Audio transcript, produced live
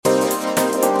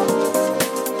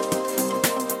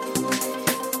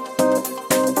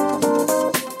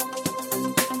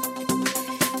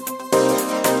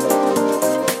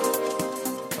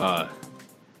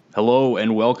Hello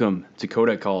and welcome to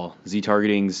Codec Call, Z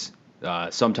Targeting's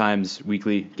sometimes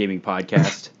weekly gaming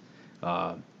podcast.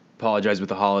 Apologize with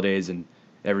the holidays and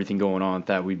everything going on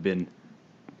that we've been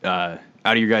out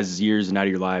of your guys' ears and out of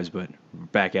your lives, but we're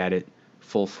back at it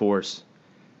full force.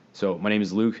 So my name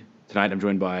is Luke. Tonight I'm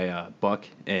joined by Buck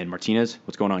and Martinez.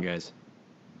 What's going on, guys?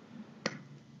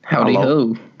 Howdy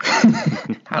Hello. ho.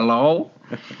 Hello.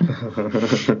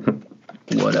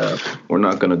 What up? We're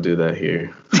not going to do that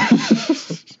here.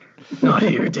 Not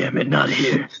here, damn it, not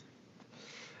here.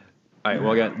 All right,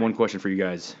 well, I got one question for you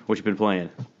guys. What you been playing?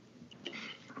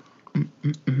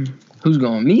 Who's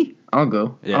going? Me? I'll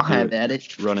go. Yeah, I'll do have it. at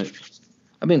it. Run it.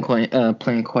 I've been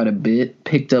playing quite a bit.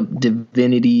 Picked up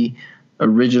Divinity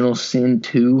Original Sin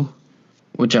 2,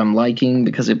 which I'm liking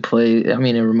because it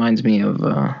reminds me of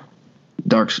not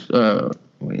Dark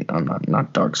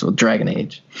Souls, Dragon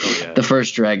Age. Oh, yeah. The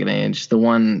first Dragon Age, the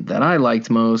one that I liked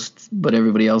most, but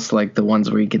everybody else liked the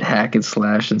ones where you could hack and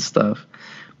slash and stuff.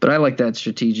 But I like that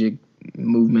strategic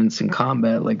movements and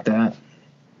combat like that.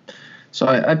 So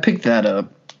I picked that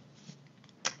up.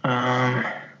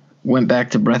 Went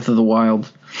back to Breath of the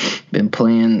Wild. Been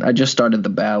playing. I just started the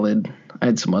Ballad. I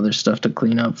had some other stuff to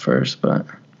clean up first, but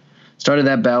started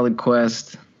that Ballad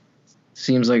quest.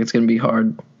 Seems like it's going to be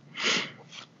hard.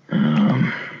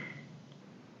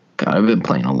 God, I've been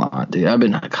playing a lot, dude. I've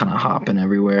been kind of hopping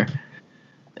everywhere.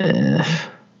 I've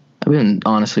been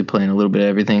honestly playing a little bit of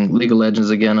everything. League of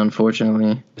Legends again,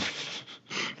 unfortunately.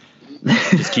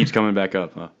 Just keeps coming back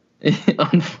up, huh?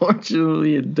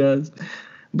 Unfortunately, it does.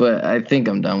 But I think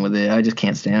I'm done with it. I just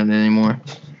can't stand it anymore.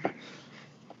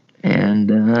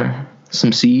 And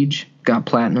some Siege. Got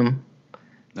Platinum.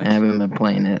 Nice. I haven't been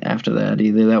playing it after that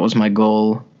either. That was my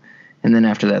goal. And then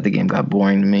after that, the game got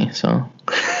boring to me. So,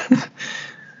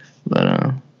 but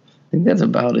I think that's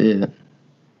about it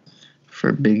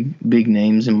for big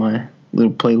names in my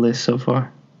little playlist so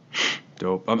far.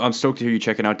 Dope. I'm stoked to hear you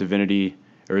checking out Divinity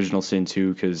Original Sin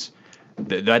 2 because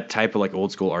that type of like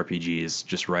old school RPG is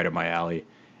just right up my alley.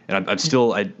 And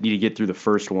I need to get through the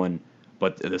first one,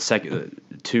 but the second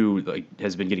two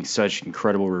has been getting such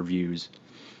incredible reviews.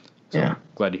 So Yeah. I'm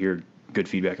glad to hear good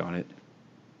feedback on it.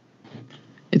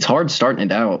 It's hard starting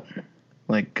it out,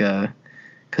 because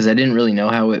I didn't really know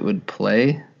how it would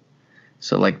play.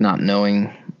 So, not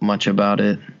knowing much about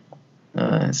it,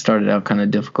 it started out kind of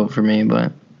difficult for me,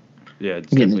 but Yeah,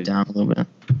 it's getting it down a little bit.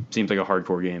 seems like a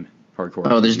hardcore game.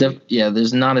 Hardcore. Oh, there's RPG.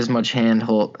 there's not as much hand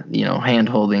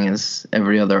holding as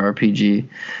every other RPG.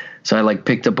 So I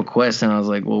picked up a quest and I was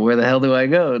like, well, where the hell do I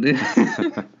go, dude?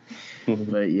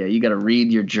 But yeah, you got to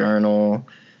read your journal,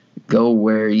 go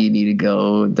where you need to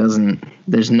go.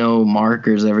 There's no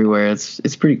markers everywhere.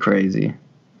 It's pretty crazy.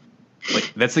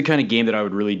 That's the kind of game that I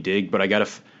would really dig, but I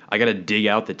gotta dig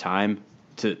out the time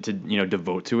to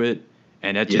devote to it,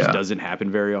 and that just doesn't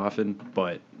happen very often.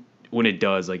 But when it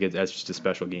does, that's just a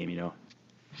special game,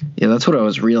 Yeah, that's what I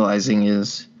was realizing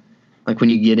is when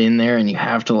you get in there and you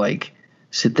have to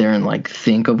sit there and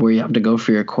think of where you have to go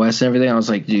for your quest and everything. I was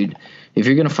like, dude, if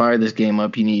you're gonna fire this game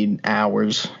up, you need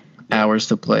hours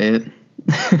to play it.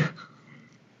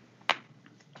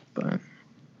 But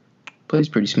plays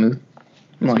pretty smooth.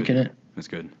 I'm liking it. That's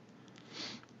good.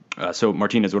 So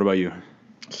Martinez, what about you?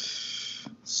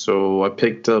 So I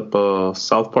picked up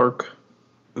South Park.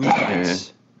 Ooh,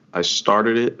 nice. I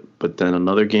started it, but then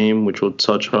another game, which we'll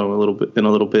touch on in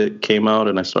a little bit, came out,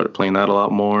 and I started playing that a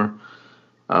lot more.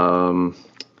 I've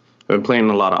been playing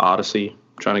a lot of Odyssey,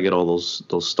 trying to get all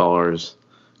those stars,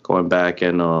 going back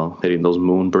and hitting those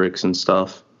moon bricks and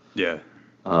stuff. Yeah.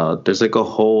 There's a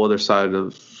whole other side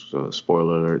of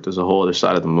spoiler alert. There's a whole other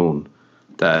side of the moon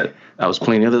that I was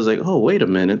playing the other. I was like, oh, wait a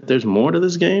minute, there's more to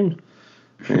this game,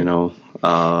 So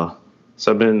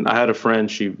I had a friend.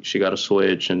 She got a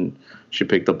Switch and she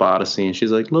picked up Odyssey and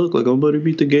she's like, look, I'm about to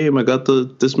beat the game. I got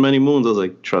this many moons. I was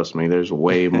like, trust me, there's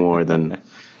way more than,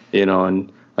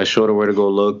 And I showed her where to go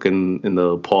look in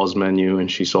the pause menu, and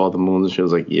she saw the moons and she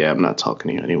was like, yeah, I'm not talking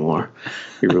to you anymore.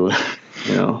 You really,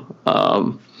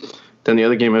 Then the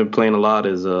other game I've been playing a lot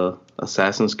is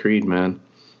Assassin's Creed, man.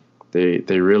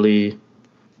 They really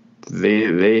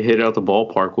hit it out the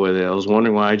ballpark with it. I was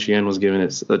wondering why IGN was giving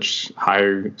it such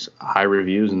high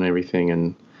reviews and everything.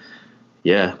 And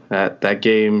yeah, that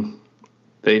game,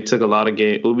 they took a lot of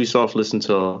Ubisoft listened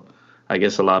to, I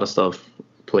guess, a lot of stuff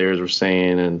players were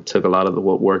saying and took a lot of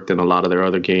what worked in a lot of their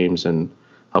other games and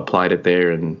applied it there.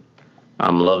 And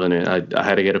I'm loving it. I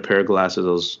had to get a pair of glasses.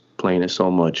 I was playing it so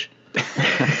much.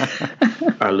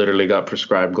 I literally got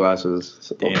prescribed glasses.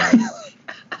 So.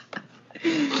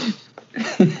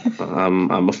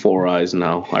 I'm a Four Eyes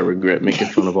now. I regret making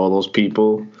fun of all those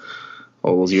people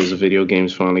all those years of video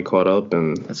games finally caught up,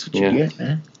 and That's what you get,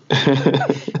 man.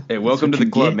 Hey, welcome to the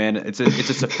you club, get. man. It's a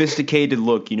sophisticated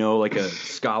look, like a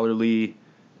scholarly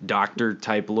doctor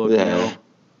type look, Yeah.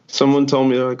 Someone told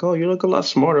me, they're like, "Oh, you look a lot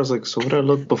smarter." I was like, "So what did I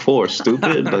look before?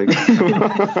 Stupid?" Like,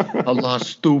 A lot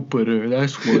stupider.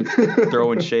 That's what.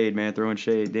 Throwing shade, man. Throwing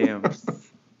shade. Damn.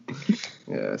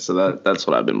 yeah. So that's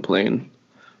what I've been playing.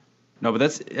 No, but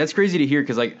that's crazy to hear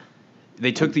because like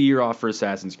they took the year off for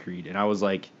Assassin's Creed, and I was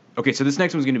like, okay, so this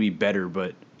next one's gonna be better,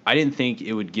 but I didn't think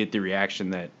it would get the reaction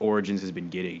that Origins has been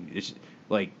getting. It's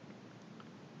like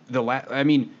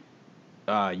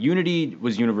Unity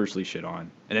was universally shit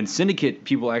on, and then Syndicate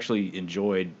people actually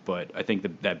enjoyed, but I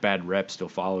think that bad rep still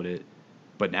followed it.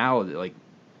 But now, like,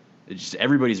 it's just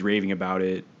everybody's raving about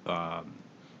it.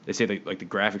 They say that, like, the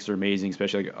graphics are amazing,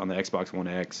 especially like on the Xbox One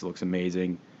X. It looks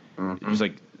amazing. Mm-hmm. It's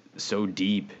like so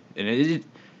deep, and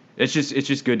it's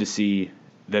just good to see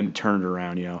them turned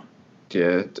around.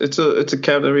 Yeah, it's a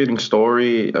captivating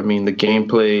story. I mean, the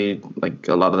gameplay, like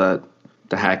a lot of that,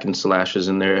 the hack and slashes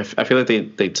in there. I feel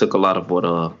like they took a lot of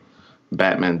what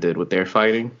Batman did with their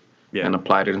fighting and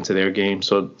applied it into their game.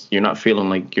 So you're not feeling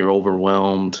like you're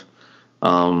overwhelmed.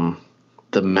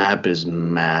 The map is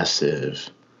massive.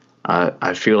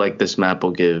 I feel like this map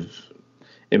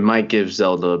might give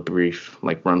Zelda a brief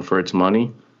like run for its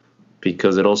money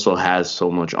because it also has so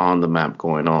much on the map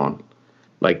going on.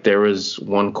 Like there was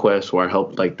one quest where I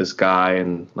helped like this guy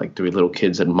and like 3 little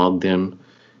kids had mugged him,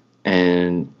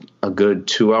 and a good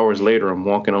 2 hours later I'm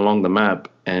walking along the map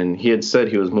and he had said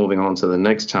he was moving on to the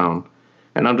next town,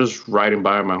 and I'm just riding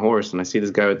by on my horse and I see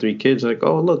this guy with 3 kids like,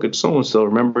 oh look, it's so and so,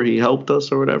 remember he helped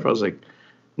us or whatever. I was like,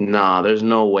 nah, there's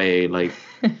no way, like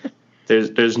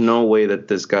there's no way that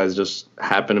this guy's just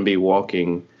happened to be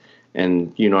walking.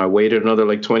 And, I waited another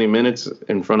like 20 minutes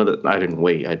in front of I didn't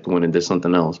wait. I went and did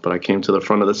something else. But I came to the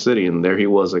front of the city and there he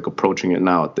was like approaching it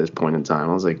now at this point in time.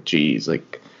 I was like, geez,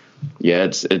 like, yeah,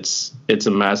 it's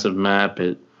a massive map.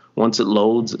 Once it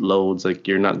loads. Like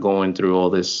you're not going through all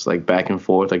this like back and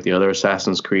forth like the other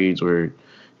Assassin's Creeds where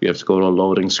you have to go to a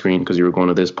loading screen because you were going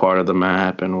to this part of the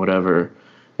map and whatever.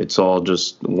 It's all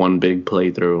just one big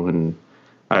playthrough. And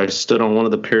I stood on one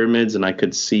of the pyramids and I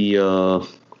could see the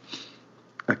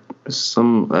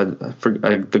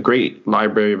Great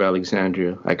Library of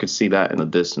Alexandria. I could see that in the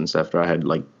distance after I had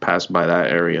like passed by that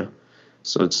area.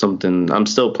 So it's something I'm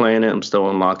still playing it. I'm still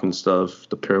unlocking stuff.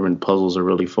 The pyramid puzzles are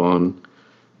really fun.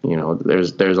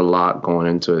 There's a lot going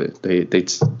into it. They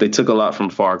took a lot from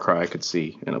Far Cry, I could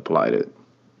see, and applied it.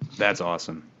 That's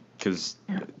awesome because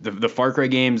the Far Cry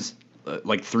games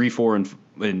like 3, 4,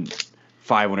 and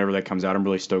 5, whenever that comes out, I'm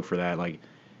really stoked for that. Like,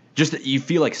 just you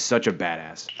feel like such a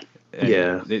badass. And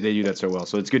yeah, they do that so well.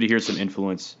 So it's good to hear some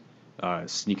influence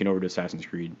sneaking over to Assassin's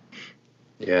Creed.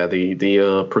 Yeah,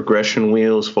 the progression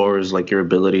wheel as far as like your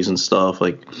abilities and stuff.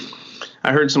 Like,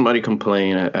 I heard somebody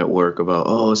complain at work about,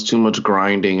 oh, it's too much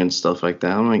grinding and stuff like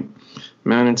that. I'm like,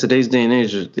 man, in today's day and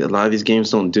age, a lot of these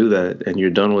games don't do that, and you're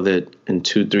done with it in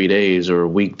 2-3 days or a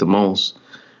week the most.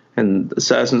 And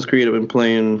Assassin's Creed, I've been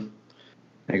playing.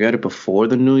 I got it before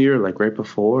the new year, like right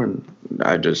before, and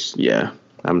I don't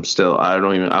want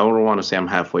to say I'm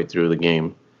halfway through the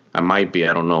game. I might be,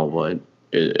 I don't know, but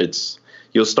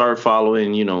you'll start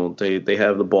following, they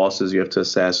have the bosses you have to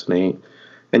assassinate,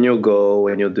 and you'll go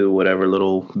and you'll do whatever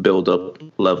little build up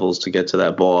levels to get to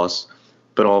that boss.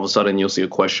 But all of a sudden you'll see a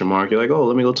question mark. You're like, oh,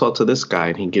 let me go talk to this guy,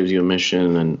 and he gives you a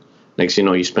mission, and next thing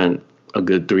you know, you spent a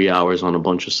good 3 hours on a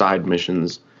bunch of side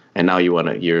missions, and now you want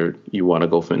to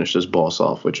go finish this boss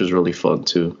off, which is really fun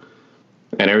too.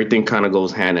 And everything kind of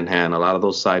goes hand in hand. A lot of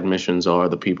those side missions are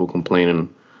the people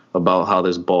complaining about how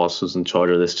this boss who's in charge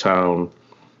of this town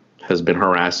has been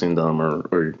harassing them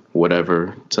or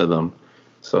whatever to them.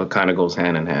 So it kind of goes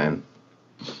hand in hand.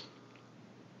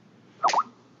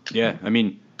 Yeah, I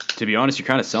mean, to be honest, you're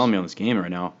kind of selling me on this game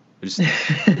right now. Just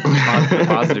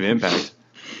positive impact.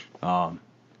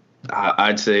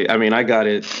 I'd say, I mean, I got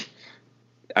it.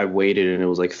 I waited and it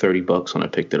was like $30 when I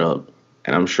picked it up.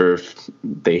 And I'm sure if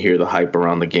they hear the hype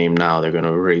around the game now, they're going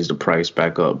to raise the price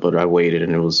back up. But I waited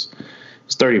and it was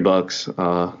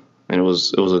 $30. And it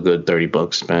was a good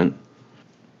 $30 spent.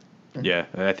 Yeah,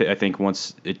 I think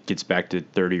once it gets back to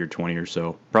 30 or 20 or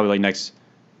so, probably like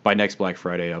by next Black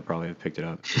Friday, I'll probably have picked it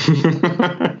up.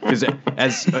 Because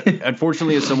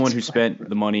unfortunately, as someone who spent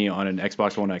the money on an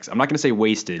Xbox One X, I'm not going to say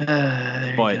wasted,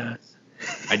 but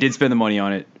I did spend the money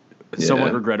on it,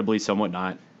 somewhat regrettably, somewhat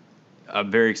not. I'm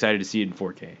very excited to see it in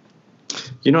 4K.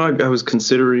 I was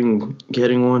considering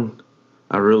getting one.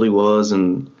 I really was,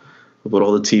 and with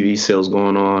all the TV sales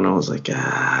going on, I was like, do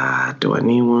I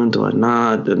need one? Do I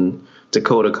not? And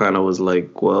Dakota kind of was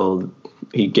like, well,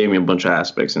 he gave me a bunch of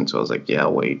aspects, and so I was like, yeah,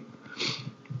 I'll wait.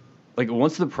 Like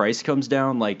once the price comes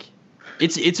down, like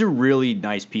it's a really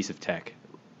nice piece of tech.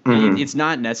 It's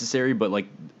not necessary, but like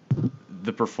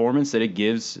the performance that it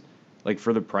gives, like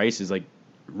for the price, is like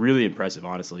really impressive,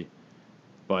 honestly.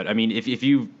 But I mean, if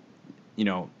you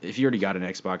already got an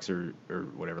Xbox or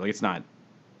whatever, like it's not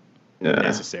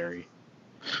necessary.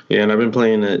 Yeah, and I've been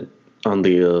playing it on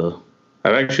the.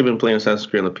 I've actually been playing Assassin's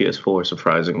Creed on the PS4,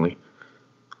 surprisingly.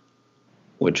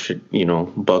 Which,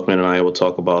 Buckman and I will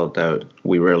talk about that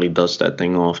we rarely dust that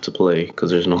thing off to play because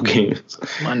there's no games.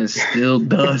 Mine is still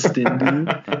dusted,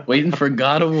 dude. Waiting for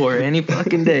God of War any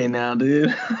fucking day now,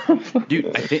 dude.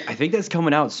 Dude, I think that's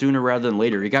coming out sooner rather than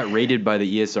later. It got rated by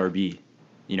the ESRB,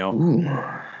 Ooh.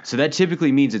 So that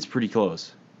typically means it's pretty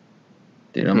close.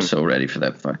 Dude, I'm so ready for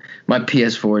that. My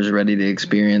PS4 is ready to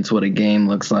experience what a game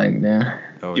looks like, man.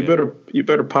 Oh, You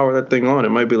better power that thing on. It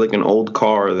might be like an old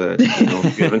car that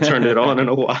you haven't turned it on in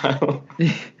a while.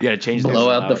 You gotta change blow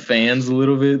out the fans a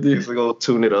little bit, dude. He's like, go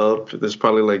tune it up. There's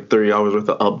probably like 3 hours worth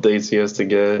of updates he has to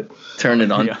get. Turn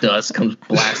it on, dust comes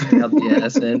blasting out the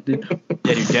ass end, dude.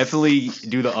 Yeah, dude, definitely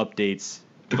do the updates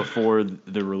before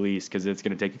the release because it's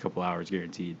gonna take a couple hours,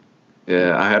 guaranteed.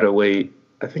 Yeah, I had to wait.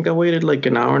 I think I waited like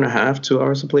an hour and a half, 2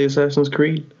 hours to play Assassin's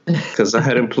Creed because I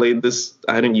hadn't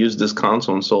used this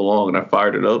console in so long, and I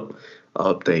fired it up.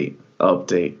 Update,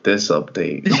 this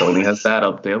update. Sony has that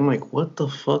update. I'm like, what the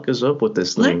fuck is up with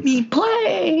this thing? Let me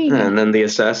play. And then the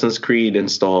Assassin's Creed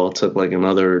install took like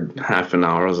another half an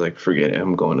hour. I was like, forget it.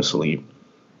 I'm going to sleep.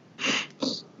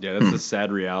 Yeah, that's the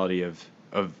sad reality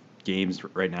of games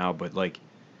right now. But like,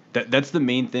 that's the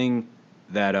main thing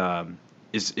that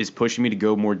is pushing me to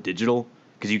go more digital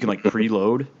because you can like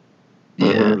preload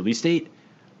the release date.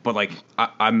 But like,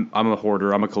 I'm a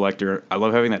hoarder. I'm a collector. I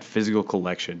love having that physical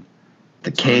collection.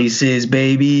 The cases,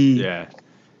 baby. Yeah.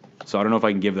 So I don't know if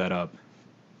I can give that up.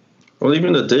 Well,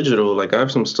 even the digital, like I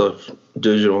have some stuff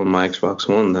digital on my Xbox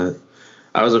One that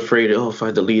I was afraid, if I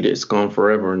delete it, it's gone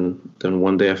forever. And then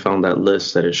one day I found that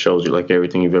list that it shows you like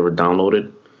everything you've ever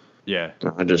downloaded. Yeah.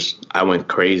 I went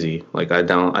crazy. Like I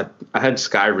had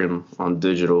Skyrim on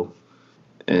digital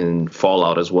and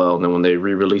Fallout as well. And then when they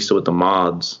re-released it with the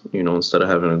mods, instead of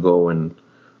having to go and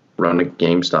run a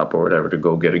GameStop or whatever to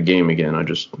go get a game again, I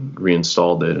just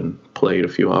reinstalled it and played a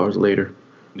few hours later.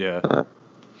 Yeah.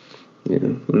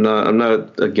 I'm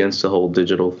not against the whole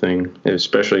digital thing,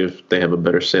 especially if they have a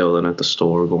better sale than at the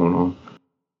store going on.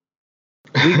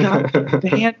 We got the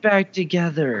band back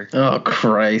together. Oh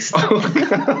Christ!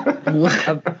 I've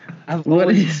What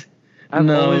always, is? I've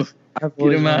No. always, I've Get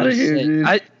always him out wanted of to here, say-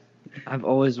 dude. I've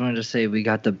always wanted to say we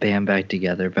got the band back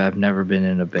together, but I've never been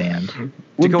in a band.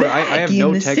 Dakota, I have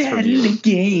no text from you.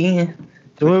 Again.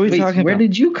 So what are we Wait, talking where about?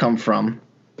 did you come from?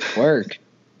 Work.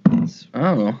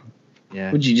 Oh,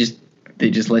 Yeah. would you they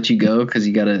just let you go because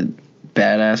you got a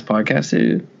badass podcast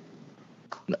to do?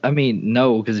 I mean,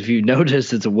 no, because if you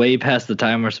notice, it's way past the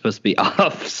time we're supposed to be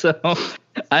off. So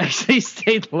I actually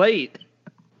stayed late.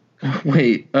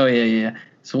 Wait. Oh yeah.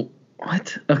 So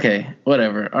what? Okay.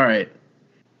 Whatever. All right.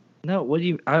 No, what do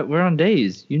you? We're on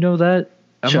days. You know that.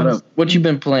 Shut up. What you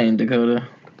been playing, Dakota?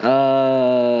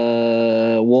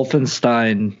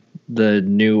 Wolfenstein: The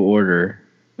New Order.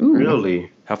 Ooh,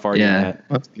 Really? How far are you at?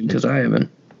 That's good because I haven't.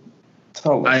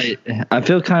 I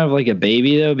feel kind of like a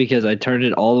baby though because I turned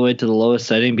it all the way to the lowest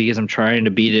setting because I'm trying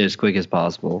to beat it as quick as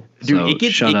possible. Dude, So, it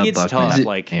gets Buckman. tough. Is it-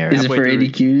 Like, Here. Is it halfway for through.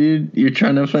 ADQ, dude? You're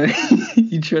trying to find.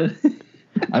 You try.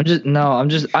 I'm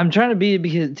trying to beat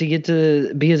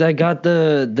it because I got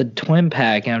the twin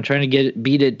pack and I'm trying to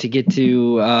beat it to get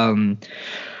to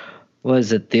what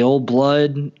is it, the Old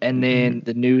Blood and then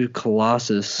the new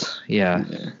Colossus. Yeah.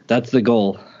 That's the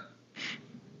goal.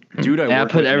 Dude, And I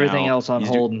work put with everything now, else on he's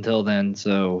hold until then,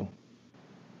 so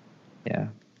yeah.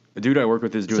 The dude I work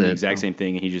with is doing That's the it. exact same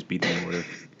thing, and he just beat the order.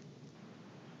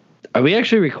 Are we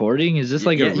actually recording? Is this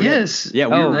like Yeah, a Yes. Yeah,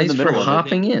 we were in Nice the for middle of it.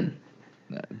 hopping in.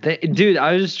 Dude,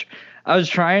 I was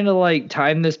trying to like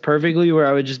time this perfectly where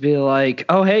I would just be like,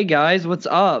 "Oh, hey guys, what's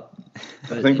up?"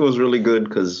 I think it was really good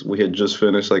because we had just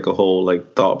finished like a whole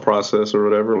like thought process or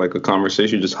whatever, like a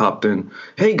conversation. You just hopped in.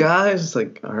 Hey guys, it's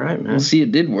like, all right, man. Well, see,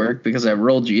 it did work because I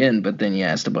rolled you in, but then you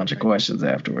asked a bunch of questions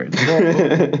afterwards.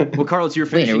 Well, Carlos, you're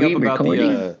Wait, are finishing we up about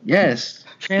recording? the. Yes.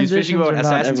 Transitions about are not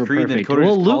Assassin's ever Creed, and then perfect. Dakota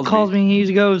Well, just Luke calls calls me and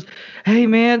he goes, "Hey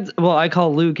man," well I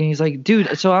call Luke and he's like,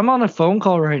 "Dude, so I'm on a phone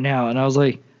call right now," and I was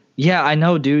like, "Yeah, I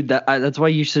know, dude. That's why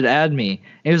you should add me." And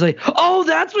he was like, "Oh,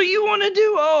 that's what you want to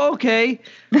do? Oh, okay."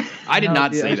 I did No,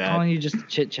 not dude, I say was that. calling you just to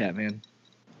chit chat, man.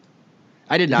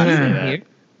 I did not say that. Here.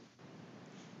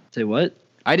 Say what?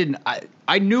 I didn't.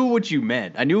 I knew what you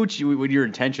meant. I knew what your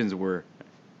intentions were.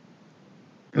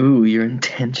 Ooh, your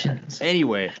intentions.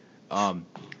 Anyway, Martinez,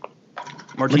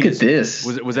 Look at this.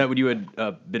 Was that what you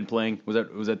had been playing?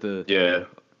 Was that the? Yeah.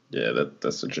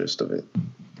 That's the gist of it.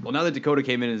 Well, now that Dakota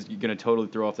came in, is gonna totally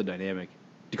throw off the dynamic.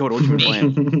 Dakota, what you been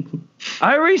playing?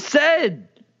 I already said.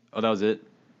 Oh, that was it.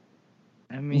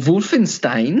 I mean,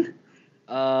 Wolfenstein?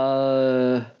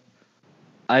 I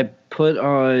put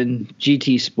on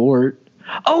GT Sport.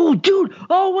 Oh, dude.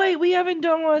 Oh, wait. We haven't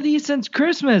done one of these since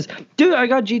Christmas. Dude, I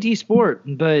got GT Sport,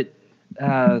 but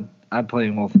I'm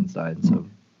playing Wolfenstein, so.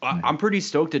 I'm pretty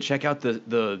stoked to check out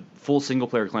the full single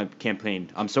player campaign.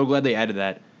 I'm so glad they added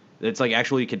that. It's like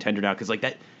actually a contender now because like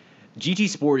that GT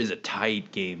Sport is a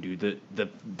tight game, dude.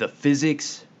 The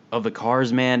physics of the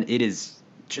cars, man, it is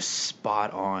just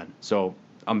spot on. So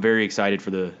I'm very excited for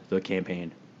the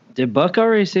campaign. Did Buck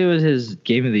already say what his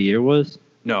game of the year was?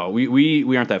 No,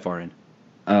 we aren't that far in.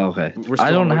 Oh, okay. We're still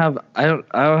I don't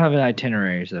have an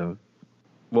itinerary, so.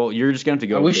 Well, you're just gonna have to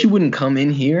go. I wish you wouldn't come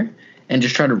in here and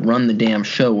just try to run the damn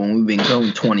show when we've been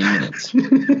going 20 minutes.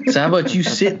 So how about you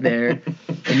sit there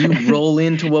and you roll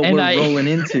into what we're rolling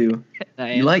into?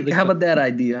 You like? How about that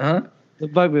idea, huh? So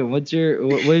Bugman, what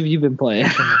have you been playing?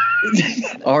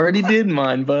 Already did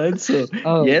mine, bud. So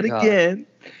again,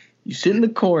 you sit in the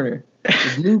corner.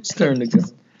 It's Luke's turn to go.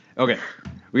 Okay,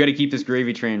 we got to keep this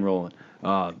gravy train rolling.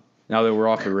 Now that we're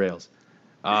off the rails,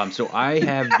 so I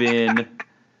have been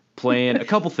playing a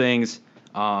couple things.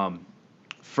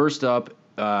 First up,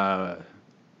 I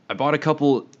bought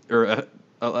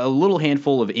a little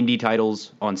handful of indie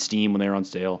titles on Steam when they were on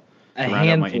sale to round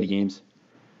out my indie games.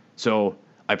 So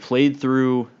I played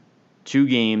through 2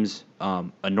 games,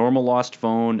 a normal Lost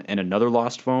Phone and another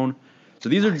Lost Phone. So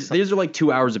these are like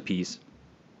 2 hours apiece.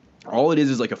 All it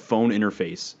is like a phone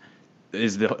interface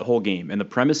is the whole game. And the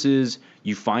premise is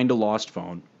you find a lost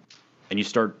phone and you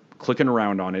start clicking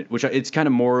around on it, which it's kind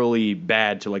of morally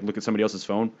bad to like look at somebody else's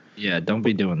phone. Yeah, don't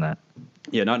be doing that.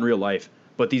 Yeah, not in real life.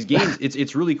 But these games,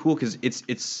 it's really cool because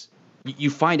it's you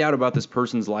find out about this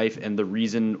person's life and the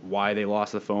reason why they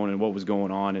lost the phone and what was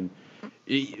going on. And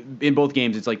in both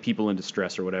games, it's like people in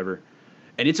distress or whatever.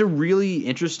 And it's a really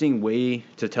interesting way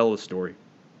to tell a story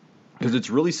because it's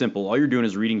really simple. All you're doing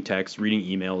is reading text, reading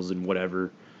emails, and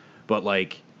whatever. But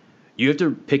like, you have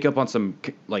to pick up on some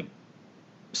like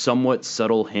somewhat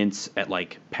subtle hints at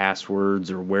like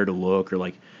passwords or where to look, or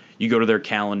like you go to their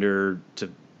calendar to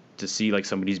see like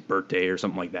somebody's birthday or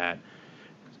something like that.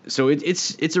 So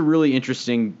it's a really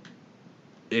interesting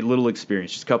little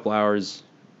experience. Just a couple hours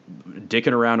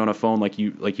dicking around on a phone like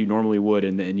you normally would,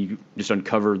 and then you just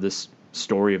uncover this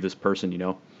story of this person, you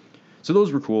know. So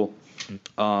those were cool.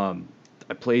 I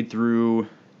played through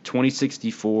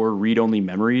 2064 Read Only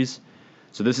Memories.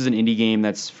 So this is an indie game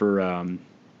that's for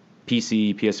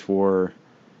PC, PS4,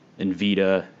 and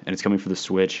Vita, and it's coming for the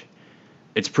Switch.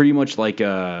 It's pretty much like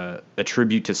a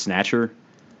tribute to Snatcher.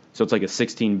 So it's like a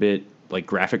 16-bit like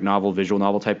graphic novel, visual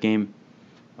novel type game.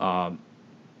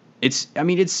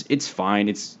 It's fine.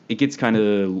 It gets kind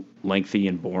of lengthy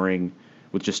and boring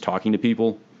with just talking to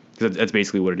people, because that's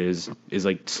basically what it is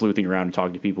like sleuthing around and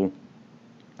talking to people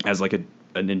as like an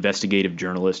investigative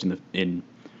journalist in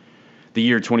the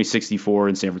year 2064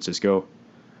 in San Francisco.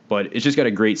 But it's just got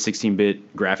a great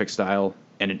 16-bit graphic style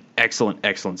and an excellent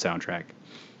soundtrack.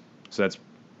 So that's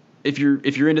if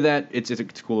you're into that, it's a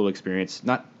cool little experience.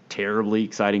 Not terribly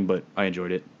exciting, but I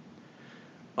enjoyed it.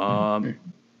 And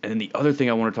then the other thing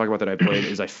I want to talk about that I played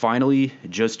is I finally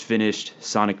just finished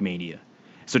Sonic Mania.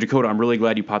 So Dakota, I'm really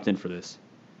glad you popped in for this.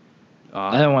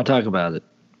 I don't want to talk about it.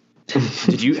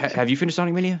 Did you have you finished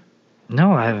Sonic Mania?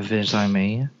 No, I haven't finished Sonic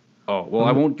Mania. Oh, well,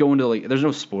 I won't go into like there's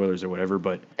no spoilers or whatever,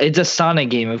 but it's a Sonic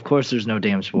game. Of course there's no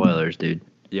damn spoilers, dude.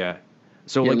 Yeah.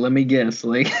 So yeah, let me guess,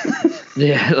 like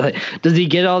yeah, like does he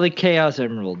get all the Chaos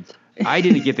Emeralds? I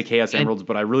didn't get the Chaos Emeralds,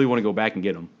 but I really want to go back and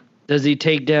get them. Does he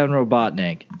take down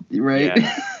Robotnik? Right?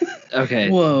 Yeah. Okay.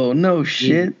 Whoa, no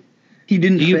shit. He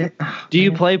didn't. Do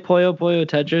you play Puyo Puyo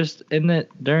Tetris in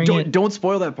it during it? Don't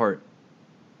spoil that part.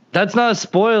 That's not a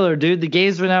spoiler, dude. The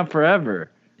game's been out forever.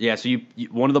 Yeah, so you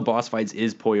one of the boss fights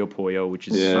is Puyo Puyo, which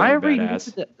is super I already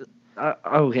badass.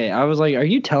 Okay, I was like, are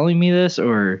you telling me this,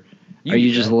 or are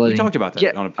you just letting... We talked about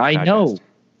that on a podcast. I know.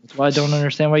 That's why I don't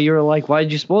understand why you were like, why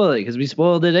did you spoil it? Because we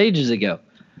spoiled it ages ago.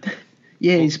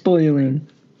 Yay, spoiling.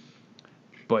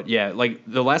 But yeah, like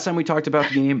the last time we talked about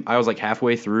the game, I was like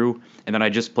halfway through, and then I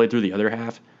just played through the other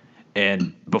half.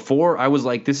 And before I was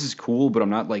like, this is cool, but I'm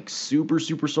not like super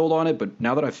sold on it. But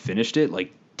now that I've finished it,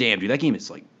 like, damn, dude, that game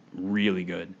is like really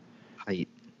good. I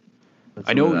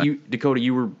know you, Dakota,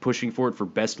 you were pushing for it for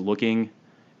best looking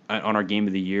on our game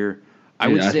of the year. I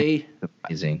would say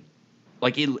amazing.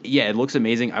 like it looks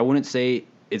amazing. I wouldn't say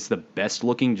it's the best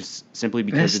looking, just simply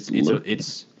because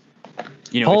it's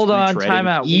you know. Hold it's on, retreaded. time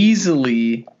out.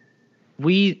 Easily.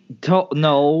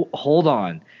 No, hold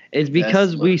on. It's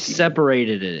because we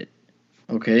separated it.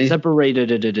 Okay.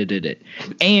 Separated it.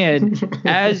 And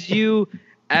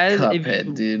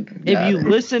Cuphead, dude. if you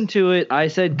listen to it, I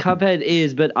said Cuphead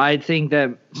is, but I think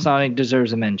that Sonic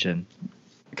deserves a mention.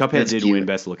 Cuphead That's did cute. win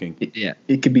best looking. Yeah.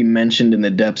 It could be mentioned in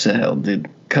the depths of hell, dude.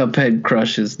 Cuphead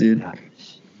crushes, dude.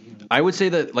 I would say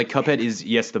that like Cuphead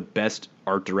is the best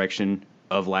art direction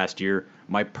of last year.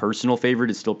 My personal favorite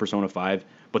is still Persona 5,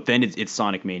 but then it's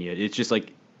Sonic Mania. It's just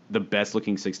like the best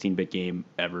looking 16-bit game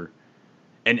ever.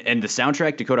 And the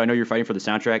soundtrack, Dakota, I know you're fighting for the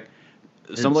soundtrack.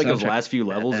 Some of like those last few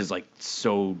levels is like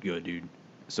so good, dude.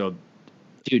 So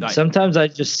Dude, sometimes I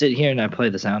just sit here and I play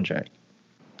the soundtrack.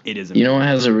 it is amazing. You know what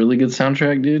has a really good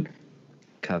soundtrack, dude?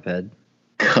 Cuphead.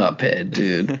 Cuphead,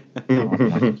 dude.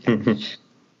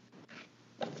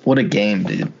 What a game,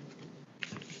 dude.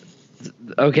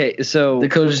 Okay, so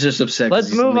Dakota's just upset. 'cause Let's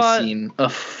he's move only on. Seen a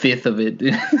fifth of it,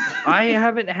 dude. I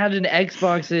haven't had an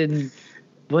Xbox in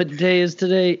what day is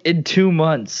today? In 2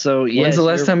 months. So yeah. When's the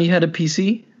last time you had a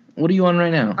PC? What are you on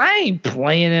right now? I ain't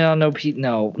playing it on no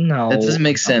No. That doesn't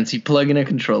make sense. You plug in a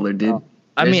controller, dude. No.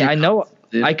 I There's mean, your I know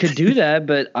dude. I could do that,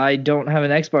 but I don't have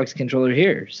an Xbox controller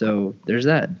here. So there's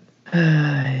that.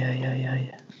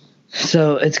 Yeah.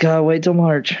 So it's gotta wait till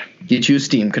March. Get you a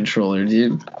Steam controller,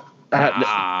 dude.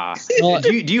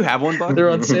 Do you have one, Buck? They're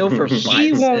on sale for 5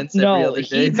 He won't. cents every No, other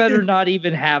day. he better not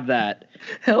even have that.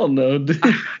 Hell no, dude.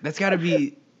 That's got to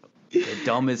be the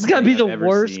dumbest. It's gotta be thing the I've ever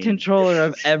worst seen. controller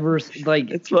I've ever like.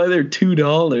 That's why they're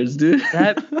 $2, dude.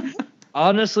 That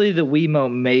honestly, the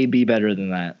Wiimote may be better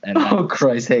than that, and Oh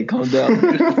Christ! Hey, calm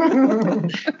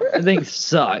down. I think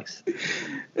sucks.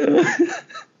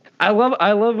 I love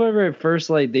whenever at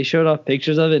first like they showed off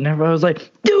pictures of it and everyone was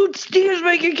like, dude, Steve's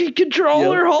making a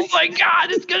controller. Yep. Oh my god,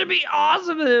 it's gonna be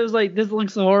awesome. And it was like, this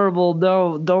looks horrible.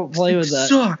 No, don't play with that.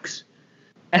 Sucks.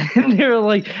 And they were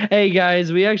like, hey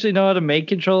guys, we actually know how to make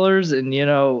controllers. And you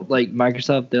know, like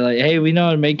Microsoft, they're like, hey, we know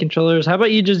how to make controllers. How about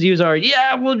you just use ours?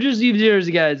 Yeah, we'll just use yours,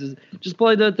 guys. Just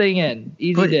plug the thing in.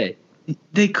 Easy day.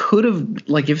 They could have,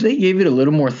 like, if they gave it a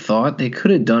little more thought, they could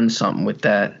have done something with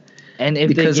that. And if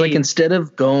Because, they like, instead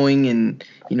of going and,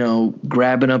 you know,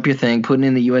 grabbing up your thing, putting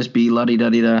in the USB,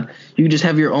 la-di-da-di-da, you just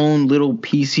have your own little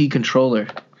PC controller.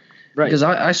 right. Because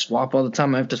I swap all the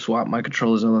time. I have to swap my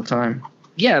controllers all the time.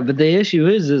 Yeah, but the issue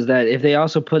is that if they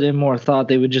also put in more thought,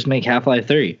 they would just make Half-Life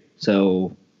 3.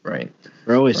 So Right.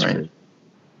 we're always Right. screwed.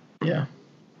 Yeah.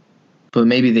 But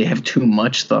maybe they have too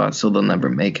much thought, so they'll never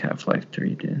make Half-Life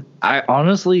 3, dude. I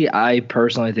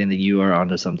personally think that you are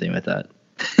onto something with that.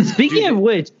 Speaking of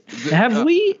which, can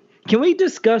we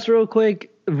discuss real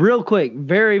quick,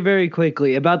 very, very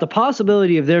quickly about the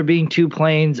possibility of there being 2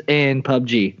 planes in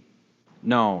PUBG?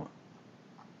 No,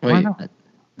 Wait, Why not? that's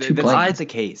planes? not the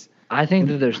case. I think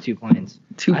that there's 2 planes.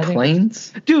 two I think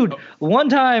planes? Dude, one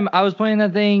time I was playing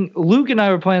that thing, Luke and I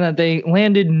were playing that thing,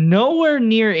 landed nowhere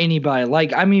near anybody.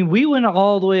 Like, I mean, we went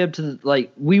all the way up to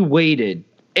we waited.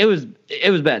 It was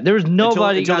bad. There was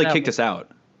nobody until they got kicked us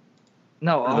out.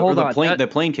 No, Or hold on. The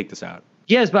plane kicked us out.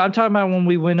 Yes, but I'm talking about when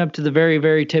we went up to the very,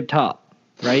 very tip top,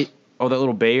 right? Oh, that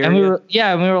little bay area. And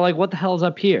we were like, what the hell's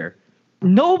up here?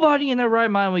 Nobody in their right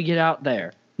mind would get out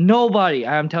there. Nobody.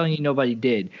 I'm telling you, nobody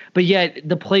did. But yet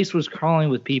the place was crawling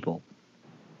with people.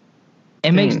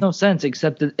 It makes no sense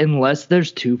except that unless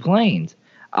there's 2 planes.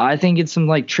 I think it's some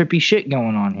like trippy shit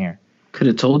going on here. Could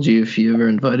have told you if you ever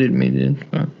invited me, dude.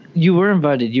 But- You were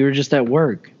invited. You were just at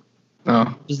work.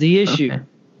 Oh, Was the issue. okay.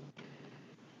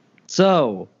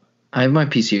 So I have my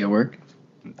PC at work.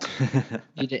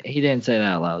 he didn't say that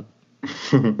out loud.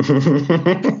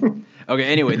 Okay,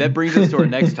 anyway, that brings us to our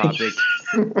next topic.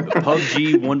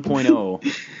 PUBG 1.0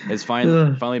 has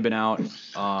finally been out.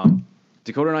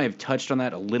 Dakota and I have touched on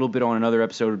that a little bit on another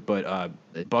episode, but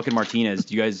Buck and Martinez,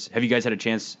 have you guys had a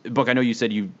chance? Buck, I know you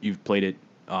said you've played it.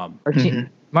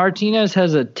 Martinez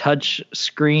has a touch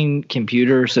screen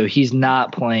computer, so he's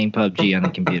not playing PUBG on the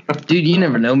computer. Dude, you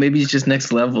never know. Maybe it's just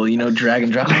next level, you know, drag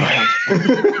and drop.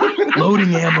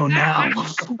 Loading ammo now.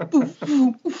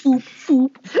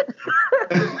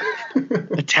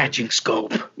 Attaching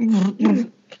scope.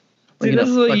 See, this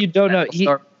is what you don't know.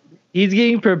 He's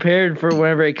getting prepared for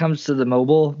whenever it comes to the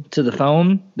mobile, to the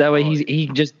phone. That way he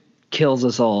just kills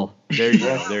us all. There you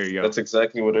go. There you go. That's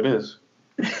exactly what it is.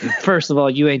 First of all,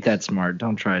 you ain't that smart.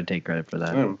 Don't try to take credit for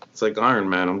that. Yeah, it's like Iron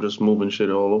Man. I'm just moving shit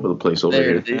all over the place over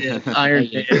There, here. Iron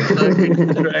Man.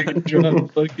 Drag and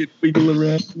drop. Fucking wiggle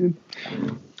around.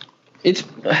 It's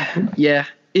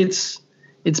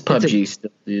It's PUBG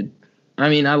still, dude. I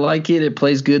mean, I like it. It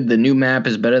plays good. The new map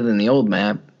is better than the old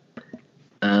map.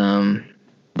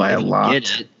 By a lot.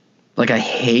 Get it. Like, I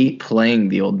hate playing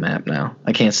the old map now.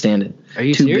 I can't stand it. Are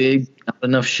you Too serious? big, not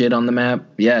enough shit on the map.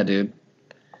 Yeah, dude.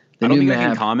 The I don't new think I can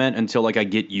map, comment until like I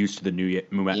get used to the new Yeah,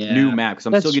 map because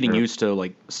I'm that's still getting true. used to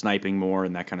like sniping more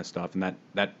and that kind of stuff and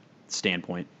that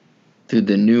standpoint. dude,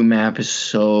 the new map is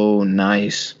so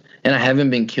nice. And I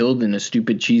haven't been killed in a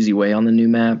stupid, cheesy way on the new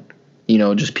map. You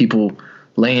know, just people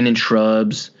laying in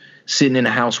shrubs, sitting in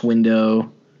a house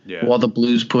window Yeah. while the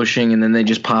blue's pushing, and then they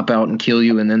just pop out and kill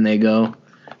you, and then they go.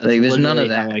 Like, there's none of Literally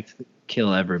that. how I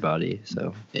kill everybody.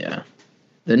 So Yeah.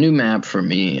 The new map, for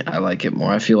me, I like it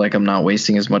more. I feel like I'm not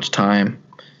wasting as much time.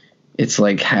 It's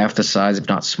like half the size, if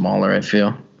not smaller, I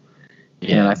feel.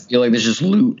 And I feel like there's just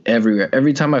loot everywhere.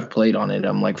 Every time I've played on it,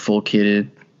 I'm like full kitted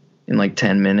in like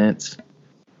 10 minutes.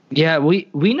 yeah, we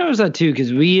noticed that too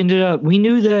because we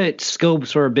knew that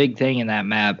scopes were a big thing in that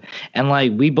map, and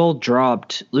like we both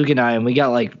dropped Luke and we got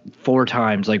like 4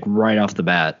 times like right off the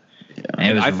bat. Yeah.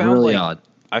 And it was I found really like odd.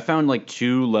 I found like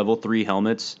 2 level 3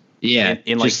 helmets Yeah,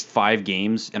 in like just- 5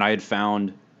 games, and I had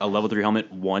found a level 3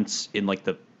 helmet once in like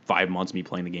the 5 months of me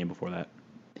playing the game before that.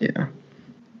 Yeah.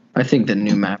 I think the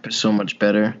new map is so much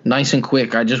better. Nice and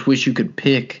quick. I just wish you could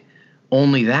pick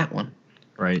only that one.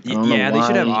 right. don't know Yeah, they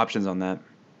should have why. options on that.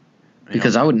 You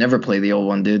Because know? I would never play the old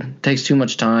one, dude. It takes too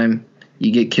much time.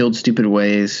 You get killed stupid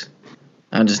ways.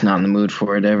 I'm just not in the mood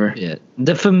for it ever. Yeah,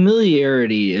 the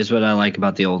familiarity is what I like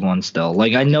about the old one still.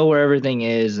 Like I know where everything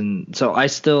is, and so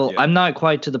I'm not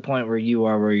quite to the point where you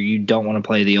are, where you don't want to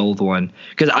play the old one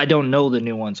because I don't know the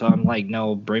new one. So I'm like,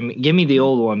 no, give me the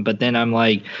old one. But then I'm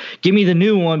like, give me the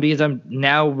new one because I'm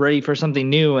now ready for something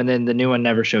new, and then the new one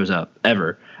never shows up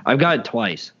ever. I've got it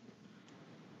twice.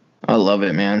 I love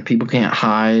it, man. People can't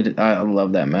hide. I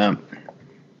love that map.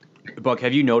 Buck,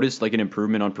 have you noticed like an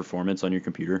improvement on performance on your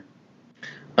computer?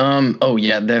 Oh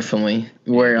yeah, definitely.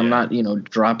 Where I'm Yeah. not,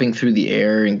 dropping through the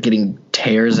air and getting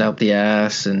tears out the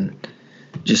ass and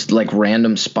just like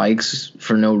random spikes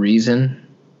for no reason.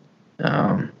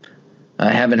 I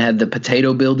haven't had the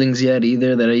potato buildings yet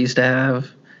either that I used to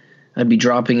have. I'd be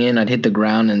dropping in, I'd hit the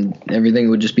ground, and everything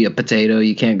would just be a potato.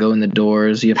 You can't go in the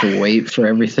doors. You have to wait for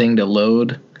everything to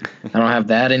load. I don't have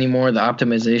that anymore. The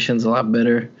optimization's a lot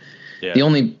better. Yeah. The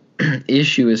only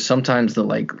issue is sometimes the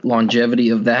like longevity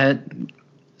of that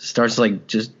starts like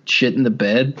just shit in the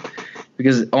bed,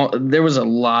 because there was a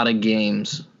lot of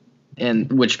games,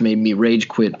 and which made me rage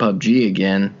quit PUBG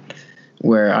again,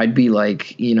 where I'd be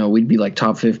like, we'd be like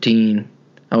top 15.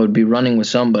 I would be running with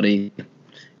somebody,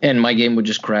 and my game would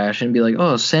just crash and be like,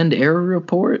 oh, send error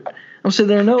report. I'm sitting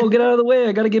there, no, get out of the way.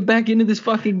 I got to get back into this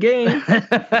fucking game.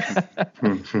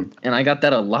 And I got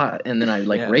that a lot. And then I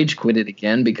rage quit it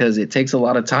again because it takes a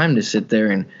lot of time to sit there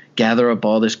and gather up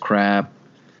all this crap,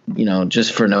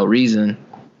 just for no reason.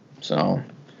 So.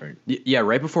 Yeah,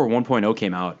 right before 1.0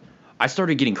 came out, I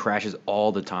started getting crashes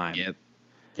all the time. Yep.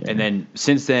 Yeah. And then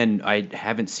since then, I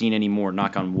haven't seen any more,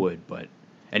 knock on wood,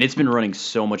 and it's been running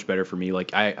so much better for me.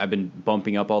 Like I've been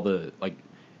bumping up all the like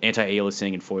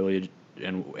anti-aliasing and foliage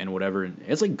and whatever, and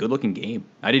it's like a good looking game.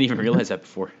 I didn't even realize that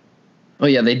before. Oh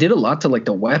yeah, they did a lot to like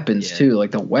the weapons too.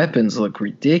 Like the weapons look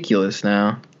ridiculous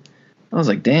now. I was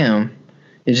like, damn.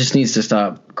 It just needs to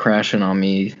stop crashing on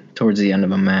me towards the end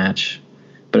of a match.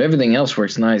 But everything else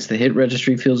works nice. The hit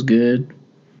registry feels good.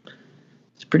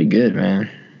 It's pretty good, man.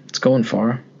 It's going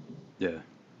far. Yeah.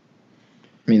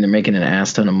 I mean, they're making an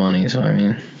ass ton of money, so I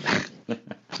mean,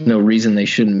 there's no reason they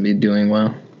shouldn't be doing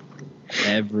well.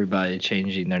 Everybody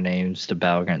changing their names to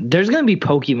Battleground. There's gonna be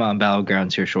Pokemon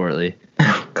Battlegrounds here shortly.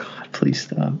 Oh God, please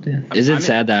stop, dude. Is it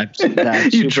sad that I'm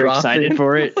You super dropped excited it.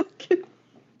 for it?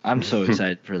 I'm so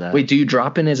excited for that. Wait, do you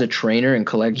drop in as a trainer and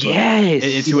collect? yes.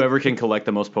 It's whoever can collect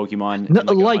the most Pokemon. No, and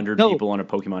like like, 100 no. people on a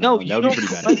Pokemon No, island. you That would be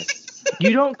don't pretty badass.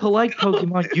 You don't collect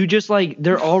Pokemon. You just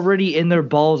they're already in their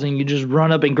balls, and you just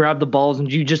run up and grab the balls,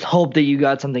 and you just hope that you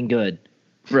got something good.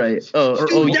 Right. Oh,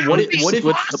 that what would be if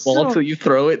the ball awesome. till you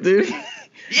throw it, dude?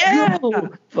 Yeah. No.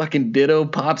 Fucking Ditto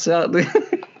pops out, dude.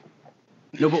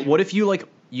 No, but what if you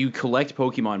you collect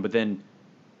Pokemon, but then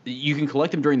you can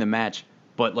collect them during the match,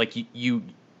 but like you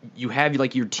have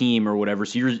like your team or whatever,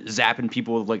 so you're zapping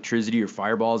people with electricity or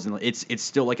fireballs, and it's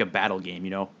still like a battle game,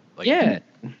 Like, Yeah.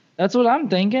 That's what I'm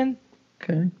thinking.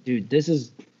 Okay. Dude, this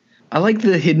is I like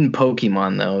the hidden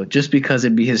Pokemon though, just because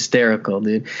it'd be hysterical,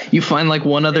 dude. You find like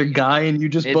one other guy and you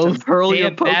just It's both a hurl your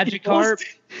damn Magikarp.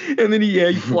 Pokeballs, and then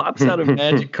he flops out a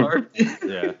Magikarp.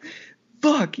 Yeah.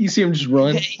 Fuck! You see him just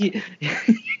run.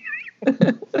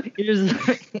 You're just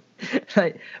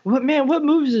like, what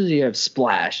moves does he have?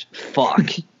 Splash. Fuck.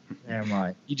 Never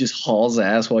mind. He just hauls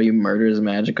ass while you murder his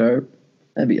Magikarp.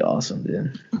 That'd be awesome,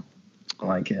 dude. I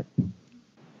like it.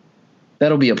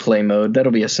 That'll be a play mode.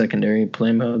 That'll be a secondary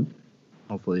play mode.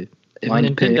 Hopefully. If Mind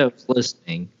Nintendo's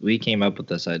listening, we came up with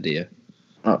this idea.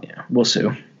 Oh, yeah. We'll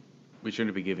sue. We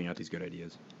shouldn't be giving out these good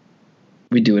ideas.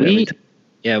 We do it every time.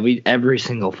 Yeah, we every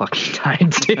single fucking time,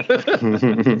 dude.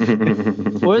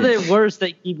 We're the worst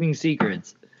at keeping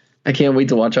secrets. I can't wait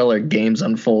to watch all our games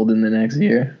unfold in the next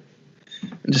year.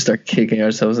 And just start kicking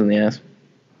ourselves in the ass.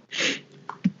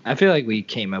 I feel like we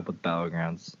came up with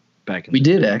Battlegrounds back in We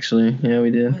did, actually. Yeah, we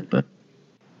did. But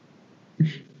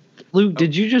Luke,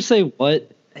 did you just say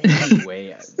what?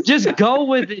 Anyway, Just go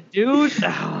with it, dude.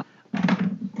 I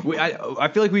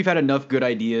feel like we've had enough good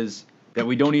ideas that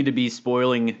we don't need to be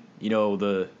spoiling,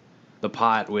 the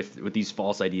pot with these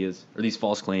false ideas or these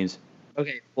false claims.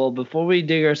 Okay, well, before we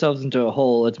dig ourselves into a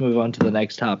hole, let's move on to the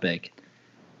next topic.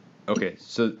 Okay,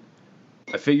 so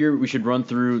I figure we should run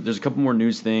through. There's a couple more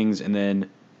news things, and then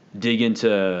dig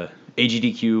into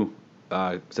AGDQ.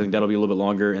 I think that'll be a little bit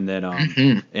longer, and then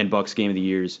and Bucks Game of the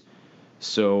Years.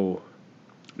 So,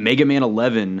 Mega Man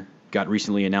 11 got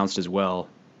recently announced as well.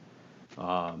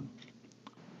 I'm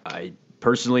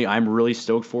really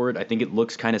stoked for it. I think it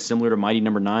looks kind of similar to Mighty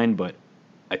Number 9, but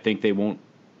I think they won't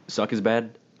suck as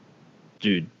bad.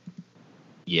 Dude.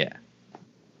 Yeah.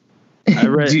 I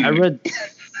read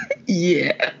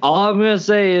yeah. all I'm gonna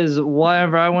say is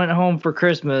whenever I went home for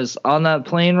Christmas on that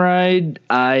plane ride,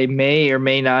 I may or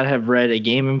may not have read a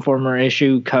Game Informer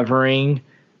issue covering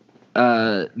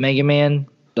Mega Man,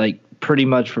 like pretty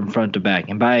much from front to back.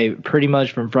 And by pretty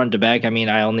much from front to back, I mean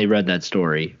I only read that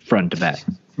story front to back.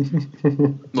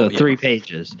 So 3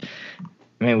 pages.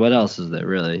 I mean, what else is there,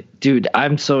 really? Dude,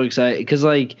 I'm so excited. Because,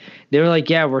 like, they were like,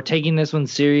 yeah, we're taking this one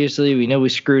seriously. We know we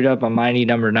screwed up on Mighty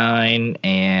Number 9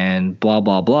 and blah,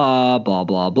 blah, blah, blah,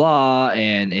 blah, blah.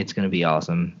 And it's going to be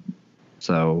awesome.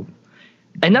 So,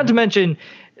 and not to mention,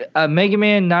 Mega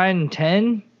Man 9 and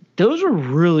 10, those were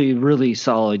really, really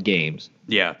solid games.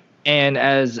 Yeah. And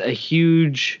as a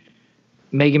huge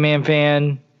Mega Man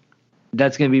fan,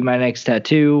 that's going to be my next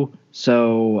tattoo.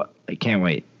 So, I can't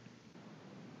wait.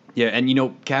 Yeah, and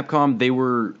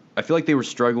Capcom, I feel like they were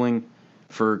struggling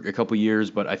for a couple years,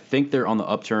 but I think they're on the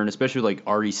upturn, especially like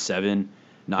RE7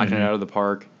 knocking it out of the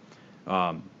park.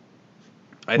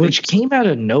 Which came out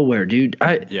of nowhere, dude.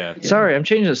 Sorry, I'm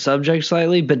changing the subject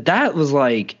slightly, but that was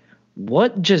like,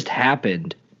 what just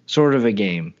happened? Sort of a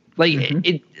game. Like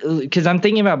because I'm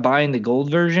thinking about buying the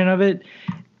gold version of it,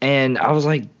 and I was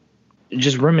like,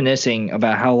 just reminiscing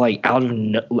about how like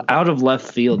out of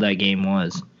left field that game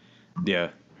was. Yeah.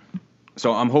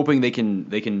 So I'm hoping they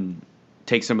can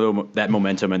take some of that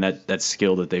momentum and that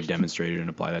skill that they've demonstrated and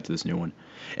apply that to this new one.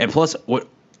 And plus,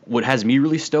 what has me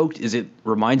really stoked is it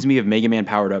reminds me of Mega Man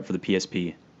Powered Up for the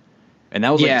PSP, and that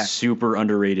was like a super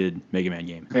underrated Mega Man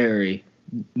game. Very.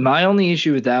 My only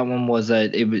issue with that one was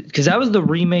that it was because that was the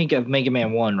remake of Mega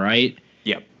Man 1, right?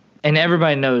 Yep. And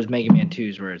everybody knows Mega Man 2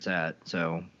 is where it's at.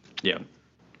 So. Yeah.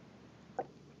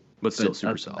 But still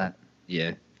super solid.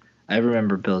 Yeah. I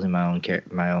remember building my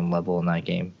own level in that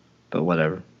game, but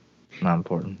whatever, not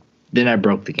important. Then I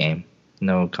broke the game.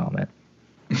 No comment.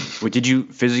 Wait, did you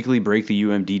physically break the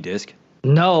UMD disc?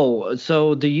 No.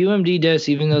 So the UMD discs,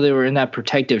 even though they were in that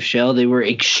protective shell, they were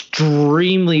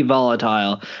extremely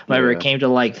volatile whenever it came to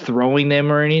like throwing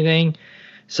them or anything.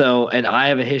 So, and I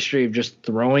have a history of just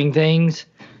throwing things.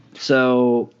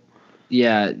 So,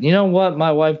 yeah, you know what?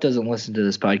 My wife doesn't listen to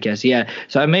this podcast. Yeah,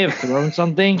 so I may have thrown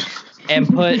something. And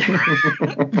put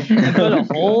a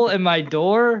hole in my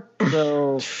door.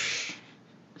 So,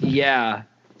 yeah.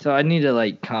 So I need to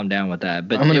like calm down with that.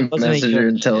 But I'm gonna message her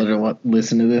and tell her to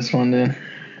listen to this one day.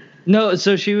 No,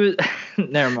 so she was.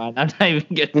 Never mind. I'm not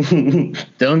even getting.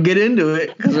 Don't get into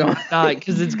it,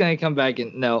 because it's gonna come back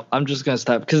and no. I'm just gonna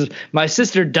stop because my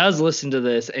sister does listen to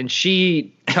this and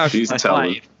she talks to my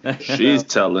telling. wife. She's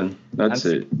telling. That's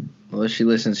it. Well, if she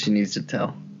listens, she needs to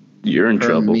tell. You're in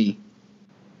trouble. Me.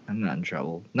 I'm not in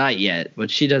trouble. Not yet,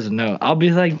 but she doesn't know. I'll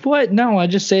be like, what? No, I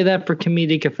just say that for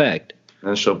comedic effect.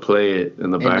 And she'll play it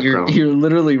in the background. You're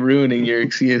literally ruining your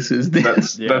excuses.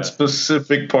 That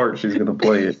specific part, she's going to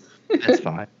play it. That's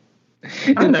fine.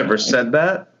 I never said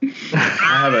that.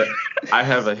 I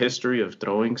have a history of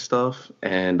throwing stuff,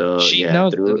 and she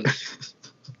knows it.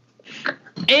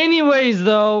 Anyways,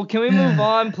 though, can we move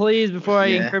on, please, before I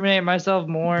incriminate myself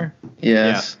more?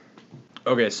 Yes.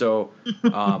 Yeah. Okay, so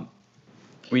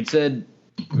we'd said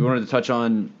we wanted to touch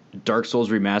on Dark Souls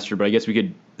Remastered, but I guess we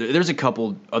could. There's a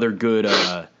couple other good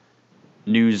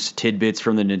news tidbits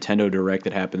from the Nintendo Direct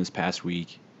that happened this past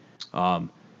week. So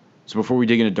before we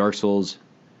dig into Dark Souls,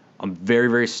 I'm very,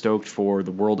 very stoked for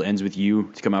The World Ends With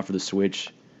You to come out for the Switch.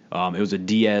 It was a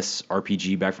DS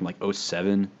RPG back from like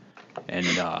 2007, and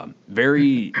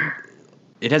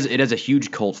it has a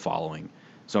huge cult following.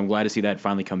 So I'm glad to see that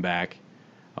finally come back,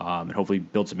 and hopefully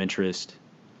build some interest.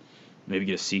 Maybe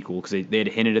get a sequel, because they had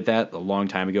hinted at that a long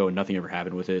time ago and nothing ever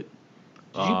happened with it.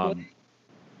 Did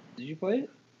you play it?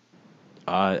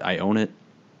 I own it.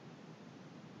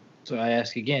 So I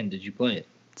ask again, did you play it?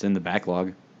 It's in the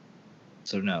backlog.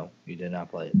 So no, you did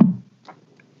not play it.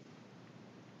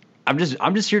 I'm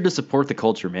just here to support the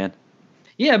culture, man.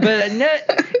 Yeah, but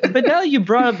now you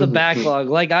brought up the backlog.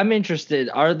 Like, I'm interested.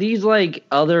 Are these like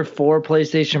other 4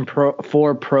 PlayStation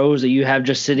 4 Pros that you have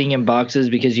just sitting in boxes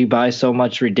because you buy so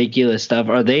much ridiculous stuff?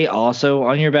 Are they also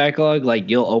on your backlog? Like,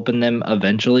 you'll open them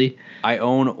eventually? I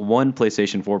own one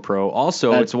PlayStation 4 Pro.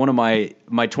 Also, it's one of my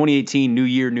 2018 New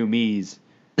Year, New Me's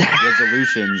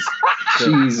resolutions.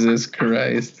 Jesus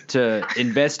Christ. To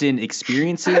invest in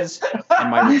experiences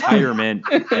and my retirement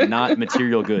and not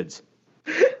material goods.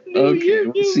 Okay,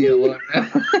 we'll see you along now.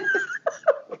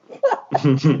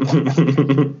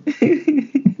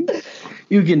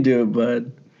 You can do it,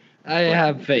 bud. I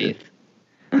have faith.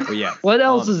 But yeah. What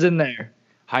else is in there?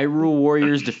 Hyrule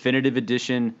Warriors Definitive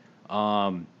Edition.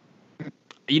 The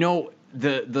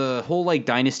whole like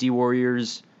Dynasty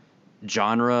Warriors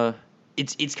genre,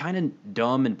 it's kind of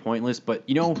dumb and pointless, but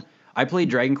I played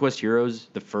Dragon Quest Heroes,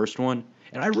 the first one,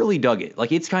 and I really dug it.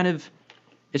 Like, it's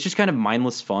just kind of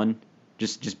mindless fun.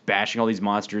 Just bashing all these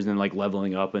monsters and like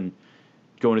leveling up and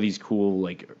going to these cool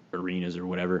like arenas or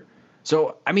whatever.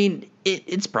 So I mean,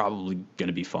 it's probably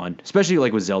gonna be fun, especially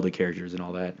like with Zelda characters and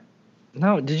all that.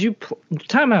 No, did you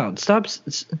time out? Stop.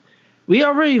 We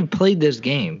already played this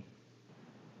game,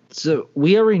 so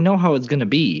we already know how it's gonna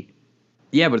be.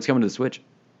 Yeah, but it's coming to the Switch.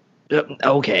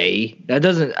 Okay, that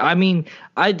doesn't. I mean,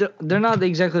 they're not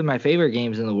exactly my favorite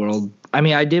games in the world. I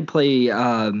mean, I did play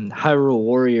Hyrule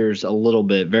Warriors a little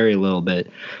bit, very little bit,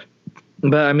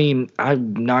 but I mean,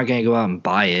 I'm not gonna go out and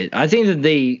buy it. I think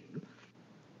they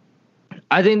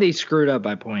screwed up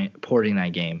by porting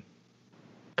that game,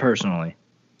 personally.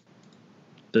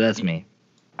 But that's me.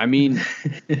 I mean,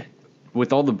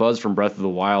 with all the buzz from Breath of the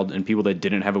Wild and people that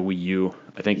didn't have a Wii U,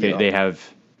 I think they have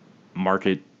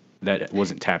market that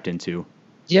wasn't tapped into.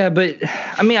 Yeah, but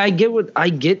I mean, I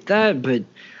get that, but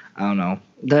I don't know.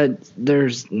 That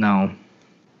there's nah,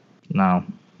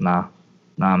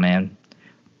 man.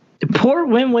 Port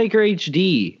Wind Waker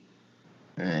HD.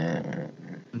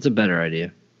 That's a better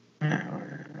idea.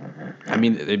 I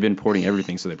mean, they've been porting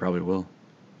everything, so they probably will.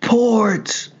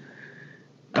 Ports.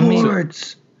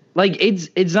 Like,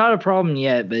 it's not a problem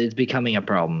yet, but it's becoming a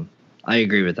problem. I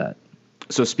agree with that.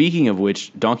 So speaking of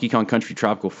which, Donkey Kong Country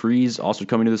Tropical Freeze also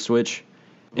coming to the Switch,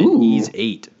 and Ys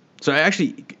 8. So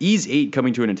actually, Ys 8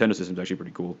 coming to a Nintendo system is actually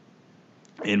pretty cool,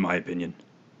 in my opinion.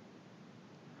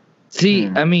 See,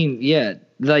 I mean, yeah,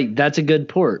 like that's a good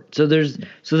port. So there's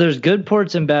good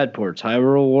ports and bad ports.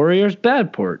 Hyrule Warriors,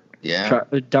 bad port. Yeah.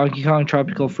 Donkey Kong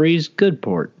Tropical Freeze, good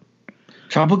port.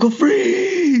 Tropical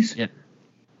Freeze. Yeah.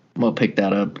 I'm gonna pick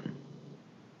that up.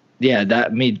 Yeah,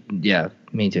 me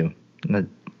too.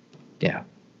 Yeah,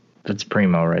 that's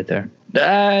primo right there.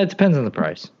 It depends on the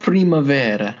price.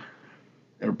 Primavera.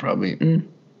 It'll probably.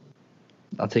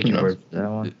 I'll take your word for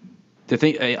that one. The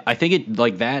thing, I think it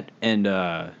like that and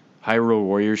Hyrule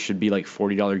Warriors should be like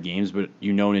 $40 games, but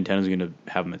Nintendo's gonna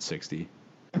have them at $60.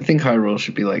 I think Hyrule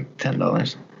should be like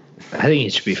 $10. I think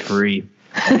it should be free.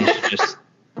 I think it should just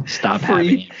stop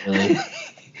having it. Really.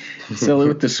 Sell it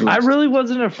with the Switch. I really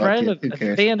wasn't a fan of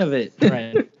it,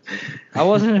 friend. I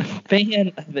wasn't a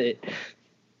fan of it.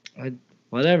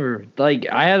 Whatever. Like,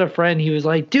 I had a friend, he was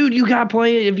like, dude, you gotta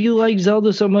play it. If you like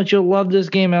Zelda so much, you'll love this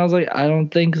game. And I was like, I don't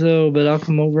think so, but I'll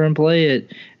come over and play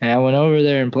it. And I went over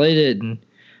there and played it, and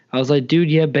I was like,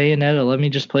 dude, you have Bayonetta. Let me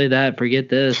just play that. Forget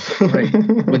this. Right.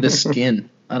 With the skin.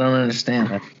 I don't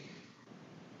understand.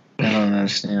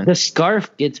 The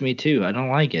scarf gets me, too. I don't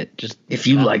like it. Just if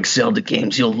you like Zelda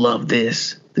games, you'll love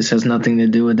this. This has nothing to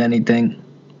do with anything.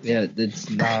 Yeah, it's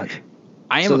not.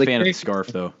 I am a fan of the scarf,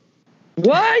 though.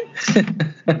 What?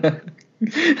 Not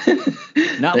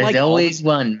There's like always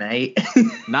one, mate.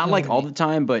 Not like all the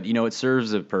time, but it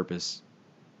serves a purpose.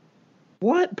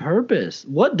 What purpose?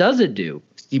 What does it do?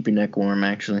 Keep your neck warm,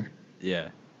 actually. Yeah.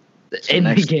 In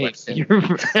the game.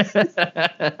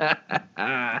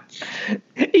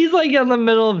 He's like in the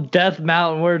middle of Death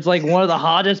Mountain, where it's like one of the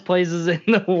hottest places in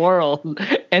the world,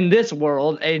 and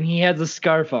he has a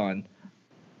scarf on,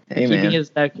 keeping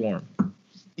his neck warm.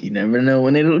 You never know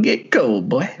when it'll get cold,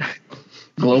 boy.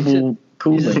 Global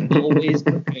cooling. Always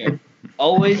prepared.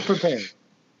 Always prepared.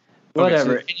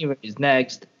 Whatever. Okay, Anyways,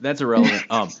 next. That's irrelevant.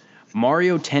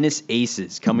 Mario Tennis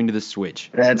Aces coming to the Switch.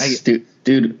 That's dude.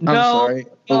 I'm No, sorry,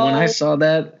 but when I no. saw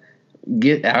that,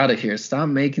 get out of here. Stop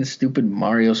making stupid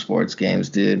Mario sports games,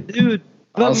 dude. Dude,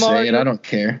 but I'll say it. I don't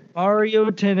care. Mario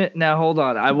Tennis. Now hold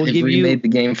on. I will They've give you. remade the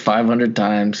game 500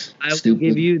 times. I will Stupid.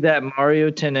 give you that Mario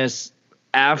Tennis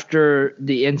after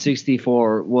the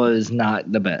N64 was not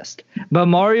the best, but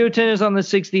Mario Tennis on the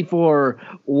 64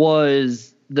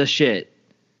 was the shit.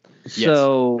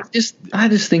 So I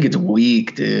just think it's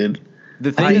weak, dude. The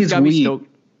I thing think that's it's got me weak. stoked,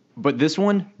 but this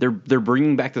one they're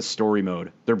bringing back the story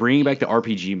mode. They're bringing back the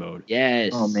RPG mode.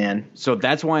 yes. Oh man, So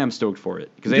that's why I'm stoked for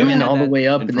it because they doing haven't had all the that way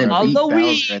up in and then forever. beat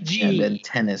Bowser at the Luigi. end in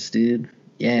tennis, dude.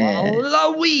 Yeah,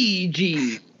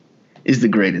 Luigi. is the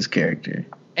greatest character.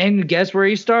 And guess where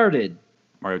he started?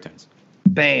 Mario Tennis.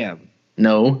 Bam.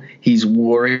 No, he's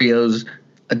Wario's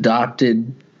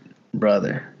adopted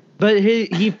brother. But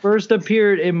he first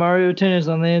appeared in Mario Tennis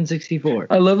on the N64.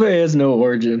 I love how he has no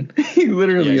origin. He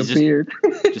literally Yeah, he's just- appeared.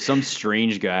 Just some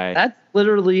strange guy. That's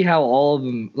literally how all of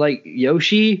them, like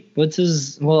Yoshi. What's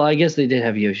his? Well, I guess they did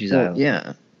have Yoshi's Well, Island.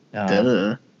 yeah. Uh,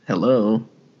 Duh. Hello.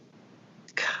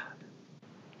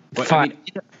 But, I fine. mean,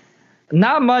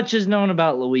 Not much is known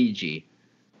about Luigi.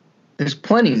 There's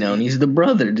plenty known. He's the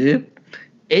brother, dude.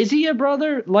 Is he a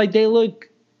brother? Like they look.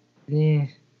 Eh,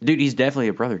 dude, he's definitely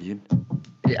a brother, dude.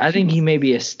 I think he may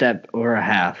be a step or a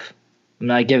half. I'm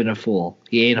not giving a fool.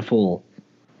 He ain't a fool.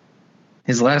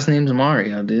 His last name's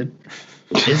Mario, dude.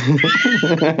 It's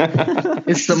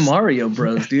the Mario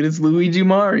Bros, dude. It's Luigi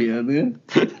Mario, dude.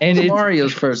 And It's it's,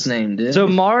 Mario's first name, dude. so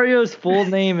Mario's full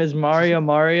name is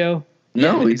Mario.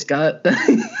 no, he's got.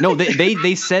 No,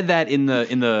 they said that in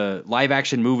the live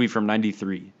action movie from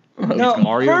 '93. No,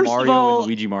 Mario, first Mario, of all, and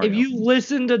Luigi Mario. if you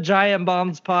listen to Giant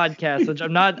Bomb's podcast, which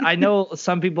I'm not, I know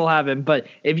some people haven't, but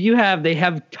if you have, they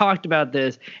have talked about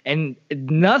this, and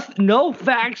no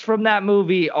facts from that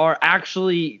movie are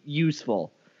actually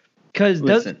useful. Because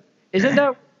Listen. isn't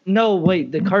that no?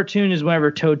 Wait, the cartoon is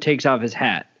whenever Toad takes off his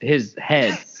head,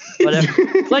 whatever,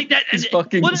 like that. His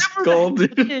fucking whatever skull,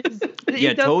 that dude. is,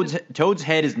 yeah, it doesn't- Toad's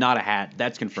head is not a hat.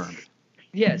 That's confirmed.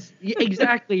 Yes,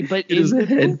 exactly. But It is in a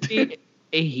the head. movie,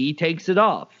 he takes it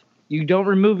off. You don't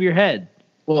remove your head.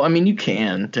 Well, I mean, you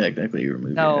can technically remove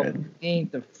your No, head. he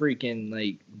ain't the freaking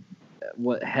like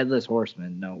what headless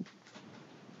horseman. No.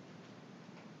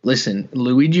 Listen,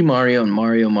 Luigi Mario and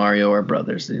Mario are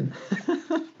brothers, dude.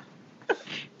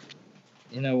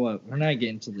 You know what? We're not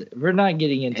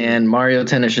getting into And Mario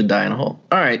Tennis should die in a hole.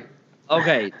 All right.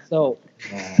 Okay, so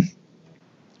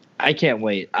I can't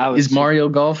wait. Is Mario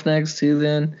Golf next too?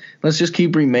 Then let's just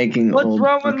keep remaking the What's old.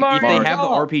 wrong with If Mario? they have the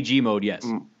Golf. RPG mode, yes.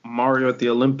 Mario at the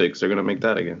Olympics, they're gonna make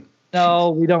that again.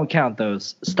 No, we don't count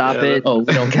those. Stop Yeah, it. Oh,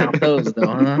 we don't count those though,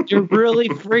 huh? You're really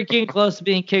freaking close to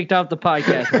being kicked off the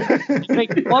podcast. You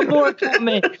make one more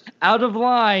comment out of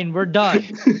line, we're done.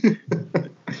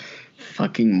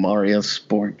 Fucking Mario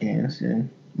sport games, dude.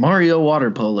 Mario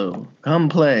water polo. Come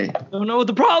play. Don't know what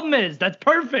the problem is. That's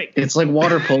perfect. It's like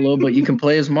water polo, but you can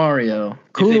play as Mario.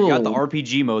 Cool. If they've got the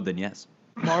RPG mode, then yes.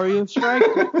 Mario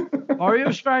Striker.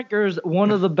 Mario Striker is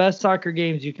one of the best soccer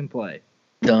games you can play.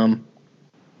 Dumb.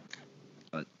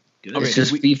 Good. Okay, It's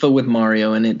just we- FIFA with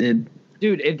Mario in it, dude.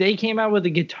 Dude, if they came out with a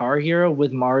Guitar Hero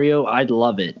with Mario, I'd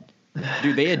love it.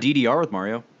 Dude, they had DDR with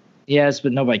Mario. Yes,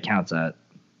 but nobody counts that.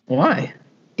 Why?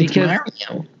 It's Because-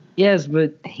 Mario. Yes,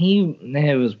 but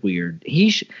it was weird.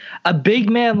 A big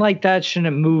man like that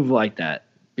shouldn't move like that.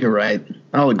 You're right.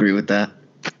 I'll agree with that.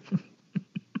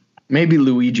 Maybe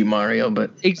Luigi Mario,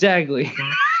 but Exactly.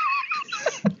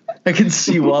 I can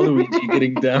see Waluigi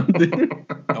getting down, dude.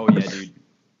 Oh yeah, dude.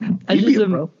 I He'd be just a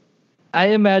pro. I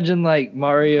imagine like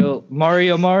Mario,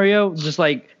 just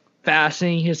like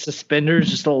fastening his suspenders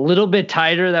just a little bit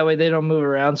tighter. That way they don't move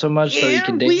around so much, so he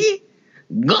can dance.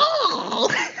 Go!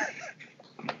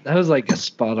 That was like a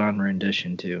spot on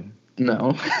rendition too.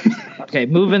 No. Okay,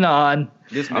 moving on.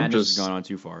 This I'm madness has just- gone on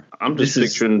too far. I'm just This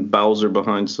is- picturing Bowser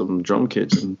behind some drum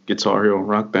kits and Guitar Hero and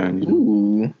Rock Band, you know,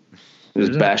 Ooh.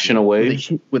 just bashing away.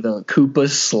 With a Koopa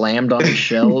slammed on his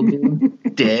shell,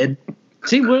 dude. Dead.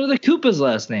 See, what are the Koopa's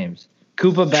last names?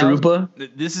 Koopa Bowser. Troopa.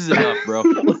 This is enough, bro.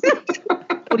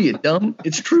 What are you, dumb?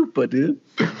 It's Troopa, dude.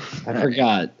 I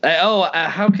forgot.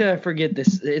 How could I forget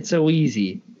this? It's so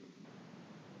easy.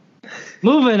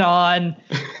 Moving on.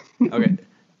 Okay.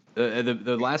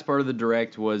 The last part of the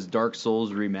direct was Dark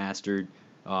Souls Remastered.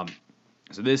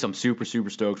 So this I'm super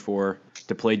stoked for,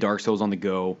 to play Dark Souls on the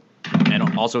go,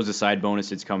 and also as a side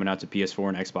bonus, it's coming out to PS4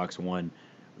 and Xbox One.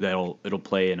 It'll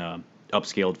play in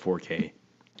upscaled 4K,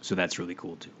 so that's really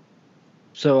cool too.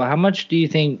 So, how much do you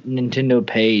think Nintendo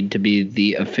paid to be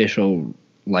the official,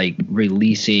 like,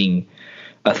 releasing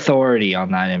authority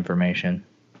on that information.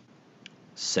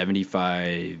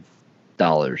 $7,500.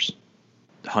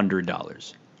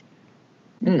 $100.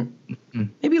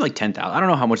 Maybe like 10,000. I don't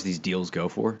know how much these deals go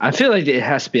for. I feel like it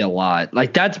has to be a lot.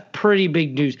 Like, that's pretty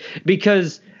big news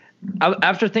because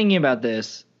after thinking about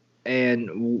this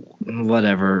and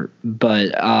whatever,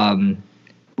 but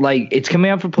like, it's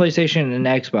coming out for PlayStation and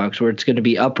Xbox where it's going to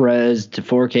be up-res to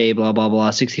 4K, blah, blah,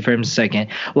 blah, 60 frames a second.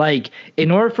 Like,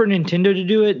 in order for Nintendo to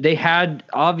do it,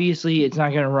 obviously it's not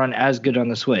going to run as good on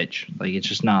the Switch. Like, it's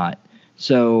just not.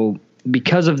 So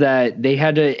because of that, they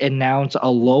had to announce a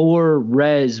lower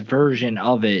res version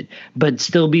of it, but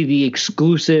still be the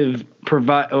exclusive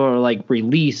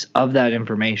release of that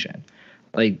information.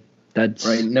 Like, that's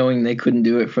right. Knowing they couldn't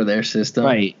do it for their system,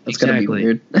 right? That's exactly. Gonna be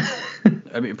weird.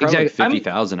 I mean, probably like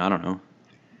 50,000. I don't know.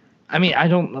 I mean, I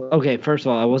don't. Okay, first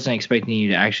of all, I wasn't expecting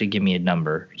you to actually give me a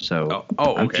number, so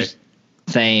okay. I'm just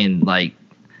saying, like,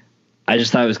 I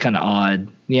just thought it was kind of odd.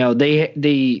 You know,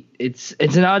 it's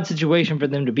an odd situation for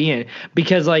them to be in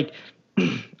because, like,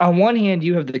 on one hand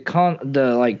you have the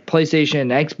PlayStation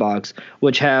and Xbox,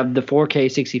 which have the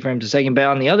 4K 60 frames a second, but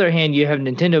on the other hand you have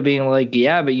Nintendo being like,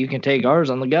 yeah, but you can take ours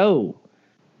on the go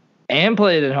and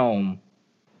play it at home.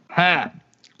 Ha!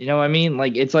 You know what I mean?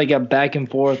 Like, it's like a back and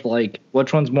forth. Like,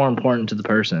 which one's more important to the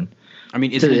person? I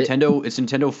mean, it's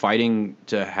Nintendo fighting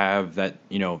to have that,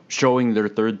 you know, showing their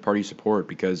third-party support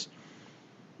because,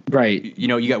 right? You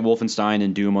know, you got Wolfenstein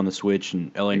and Doom on the Switch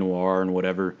and LA Noire and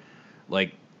whatever.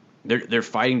 Like, they're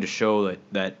fighting to show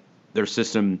that their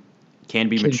system can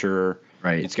be mature.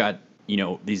 Right. It's got, you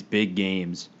know, these big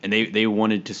games, and they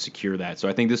wanted to secure that. So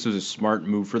I think this was a smart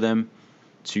move for them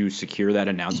to secure that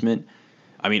announcement.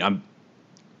 I mean, I'm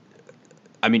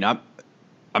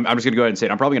just gonna go ahead and say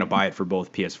it. I'm probably gonna buy it for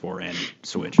both PS4 and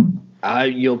Switch.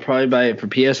 You'll probably buy it for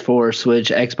PS4,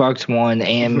 Switch, Xbox One,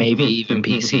 and maybe even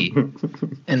PC.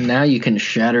 And now you can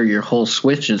shatter your whole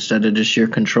Switch instead of just your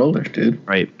controller, dude.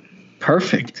 Right.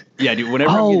 Perfect. Yeah, dude. Whenever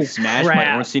I'm getting smashed by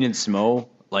Ornstein and Smo,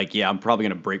 like, yeah, I'm probably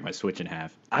gonna break my Switch in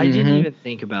half. I didn't even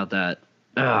think about that.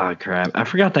 Oh crap! I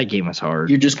forgot that game was hard.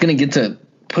 You're just gonna get to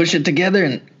push it together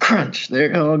and crunch.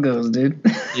 There it all goes, dude.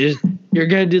 You're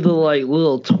gonna do the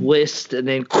little twist and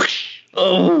then. Whoosh.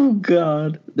 Oh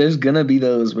God, there's gonna be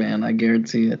those, man. I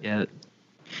guarantee it. Yeah.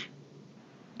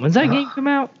 When's that game come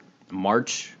out?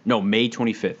 May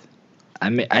 25th. I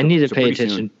need to pay attention.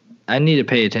 Soon. I need to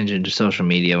pay attention to social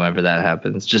media whenever that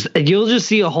happens. You'll just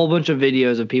see a whole bunch of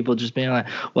videos of people just being like,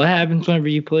 "What happens whenever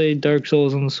you play Dark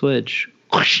Souls on the Switch?"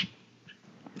 Whoosh.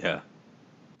 Yeah.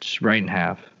 Just right in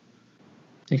half.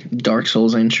 Dark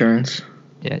Souls insurance.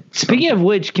 Yeah. Speaking of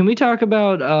which, can we talk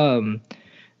about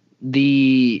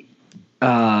the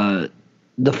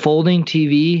folding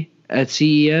TV at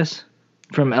CES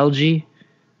from LG?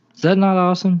 Is that not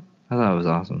awesome? I thought it was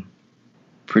awesome.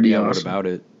 Pretty awesome. What about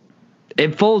it?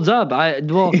 It folds up.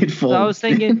 It folds.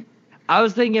 I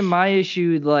was thinking my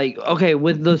issue, like, okay,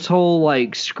 with this whole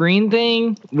like screen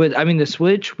thing the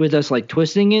Switch with us like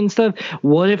twisting it and stuff.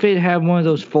 What if it had one of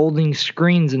those folding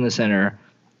screens in the center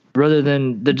rather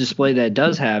than the display that it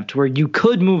does have, to where you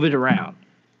could move it around?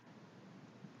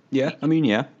 Yeah, I mean,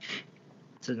 yeah.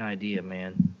 It's an idea,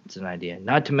 man. It's an idea.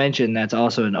 Not to mention that's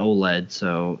also an OLED,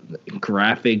 so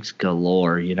graphics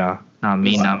galore. You know, not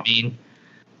mean.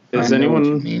 Is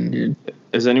anyone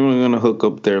gonna hook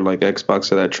up their like Xbox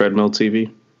to that treadmill TV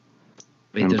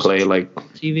and play like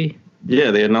TV?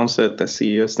 Yeah, they announced that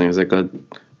CES thing. It's like a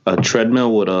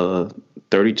treadmill with a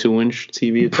 32-inch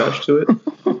TV attached to it.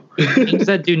 Things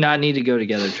that do not need to go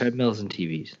together: treadmills and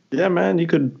TVs. Yeah, man, you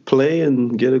could play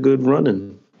and get a good run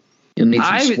in. You'll need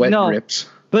some sweat grips.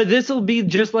 But this will be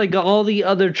just like all the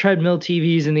other treadmill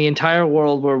TVs in the entire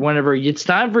world, where whenever it's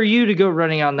time for you to go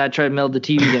running on that treadmill, the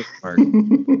TV doesn't work.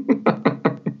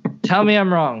 Tell me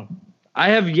I'm wrong.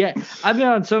 I've been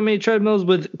on so many treadmills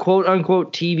with quote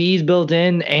unquote TVs built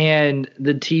in, and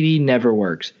the TV never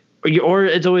works, or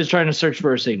it's always trying to search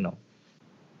for a signal.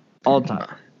 All the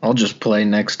time. I'll just play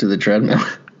next to the treadmill.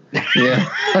 Yeah,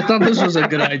 I thought this was a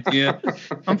good idea.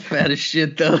 I'm fat as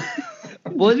shit though.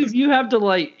 What if you have to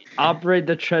like operate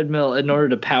the treadmill in order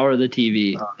to power the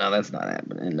TV? Oh no, that's not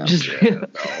happening. No. Just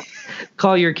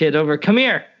call your kid over. Come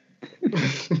here.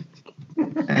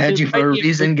 I had you for a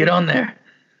reason. Get on there.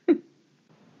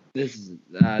 This is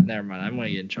never mind. I'm gonna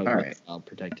get in trouble with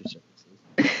protective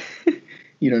services.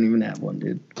 You don't even have one,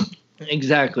 dude.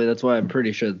 Exactly. That's why I'm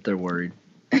pretty sure that they're worried.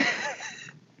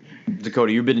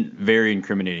 Dakota, you've been very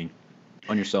incriminating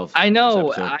on yourself. I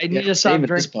know. I need to stop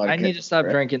drinking. I need to stop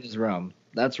drinking this rum.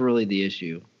 That's really the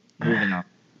issue. Moving on.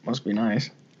 Must be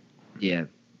nice. Yeah.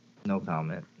 No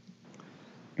comment.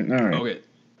 All right. Okay.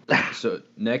 So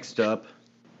next up,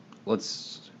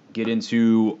 let's get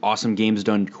into Awesome Games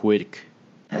Done Quick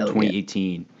Hell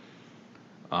 2018.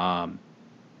 I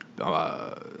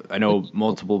know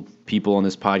multiple people on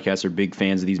this podcast are big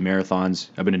fans of these marathons.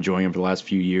 I've been enjoying them for the last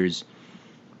few years,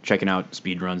 checking out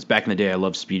speed runs. Back in the day, I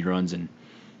loved speed runs, and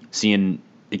seeing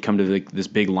it come to this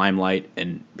big limelight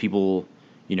and people,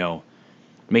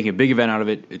 making a big event out of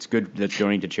it. It's good that's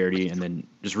donating to charity, and then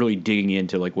just really digging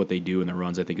into like what they do in the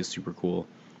runs. I think is super cool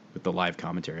with the live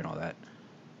commentary and all that.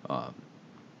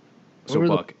 So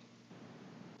Buck,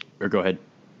 or go ahead.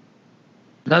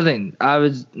 Nothing. I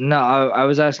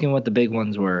was asking what the big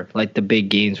ones were, like the big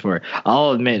games were.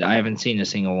 I'll admit I haven't seen a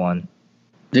single one.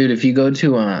 Dude, if you go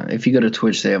to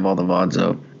Twitch, they have all the VODs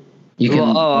up. You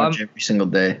can watch every single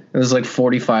day. It was like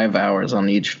 45 hours on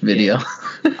each video.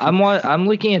 Yeah. I'm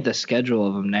looking at the schedule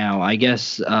of them now. I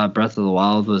guess Breath of the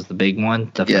Wild was the big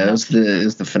one. Yeah, it was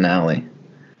the finale.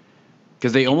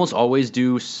 Because they almost always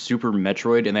do Super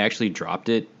Metroid, and they actually dropped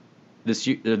it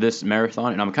this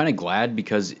marathon, and I'm kind of glad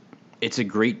because it's a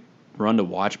great run to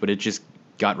watch, but it just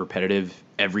got repetitive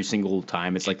every single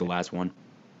time. It's like the last one.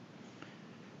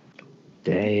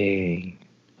 Dang.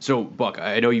 So, Buck,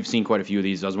 I know you've seen quite a few of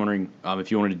these. I was wondering if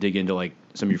you wanted to dig into like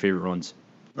some of your favorite runs.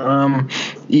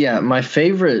 Yeah, my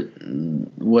favorite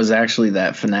was actually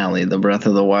that finale, the Breath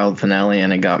of the Wild finale,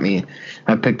 and it got me.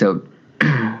 I picked up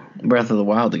Breath of the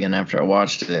Wild again after I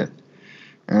watched it,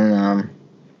 and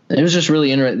it was just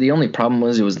really interesting. The only problem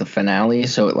was it was the finale,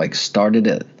 so it like started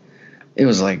at. It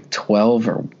was like 12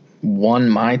 or 1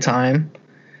 my time.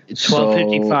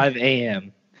 12:55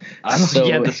 a.m. I'm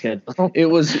looking at the schedule. It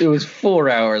was 4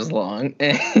 hours long.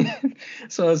 And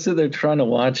so I was sitting there trying to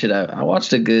watch it. I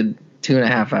watched a good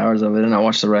 2.5 hours of it, and I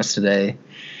watched the rest today.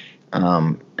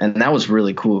 And that was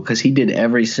really cool because he did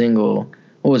every single.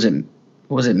 What was it?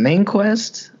 Was it main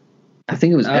quest? I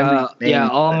think it was every.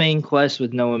 All main quest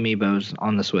with no amiibos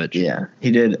on the Switch. Yeah,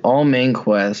 he did all main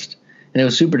quest, and it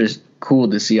was super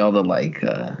cool to see all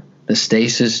the the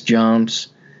stasis jumps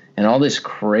and all this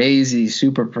crazy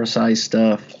super precise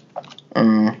stuff.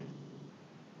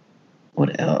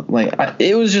 What else?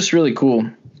 It was just really cool.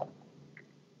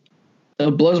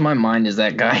 What blows my mind is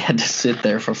that guy had to sit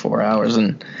there for 4 hours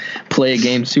and play a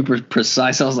game super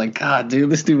precise. I was like, God, dude,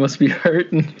 this dude must be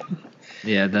hurting.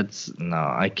 Yeah,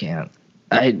 I can't.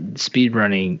 Speed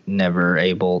running never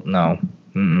able. No.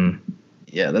 Mm-mm.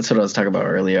 Yeah, that's what I was talking about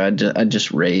earlier. I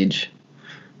just rage.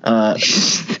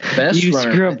 Best you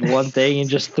runner. Screw up one thing and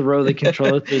just throw the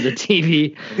controller through the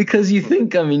TV because you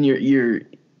think. I mean, you're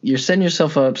setting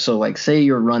yourself up. So like, say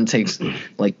your run takes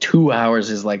like 2 hours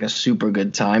is like a super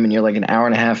good time, and you're like an hour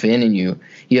and a half in, and you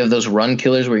have those run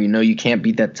killers where you can't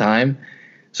beat that time.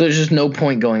 So there's just no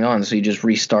point going on. So you just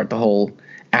restart the whole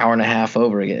hour and a half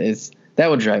over again. That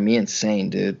would drive me insane,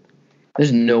 dude.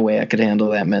 There's no way I could handle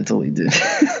that mentally, dude.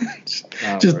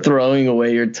 just throwing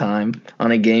away your time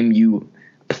on a game you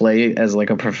play as like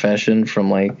a profession from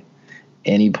like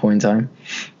any point in time.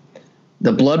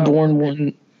 The Bloodborne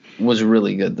one was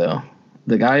really good though.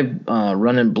 The guy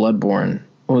running Bloodborne,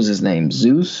 what was his name?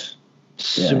 Zeus?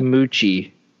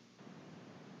 Smoochie.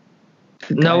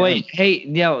 No wait,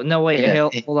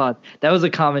 hold on. That was a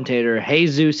commentator. Hey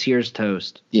Zeus, here's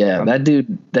toast. Yeah, that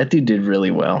dude did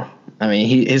really well. I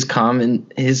mean, his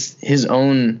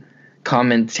own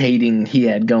commentating he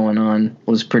had going on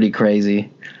was pretty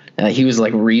crazy. He was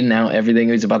like reading out everything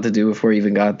he was about to do before he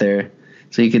even got there,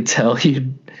 so you could tell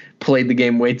he played the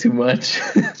game way too much.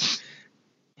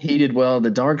 He did well. The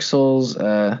Dark Souls,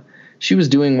 she was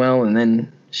doing well, and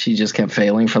then she just kept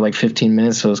failing for like 15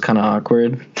 minutes, so it was kind of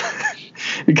awkward.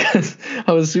 Because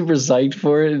I was super psyched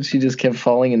for it, and she just kept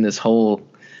falling in this hole.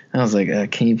 I was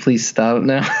like, can you please stop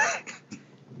now?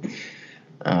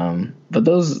 But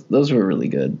those were really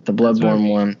good. The Bloodborne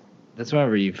one. That's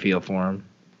whenever you feel for him.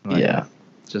 Yeah.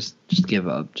 Just give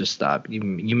up. Just stop. You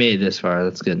made it this far.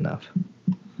 That's good enough.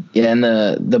 Yeah, and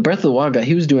the Breath of the Wild guy,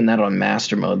 he was doing that on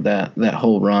Master Mode, that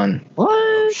whole run. What?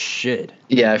 Oh, shit.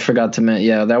 Yeah, I forgot to mention.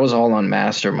 Yeah, that was all on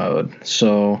Master Mode.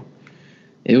 So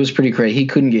it was pretty crazy. He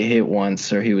couldn't get hit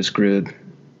once or he was screwed.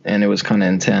 And it was kind of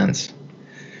intense.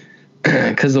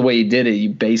 Because the way he did it, you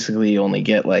basically only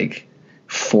get like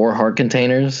 4 heart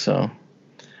containers. So,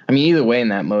 I mean, either way in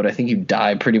that mode, I think you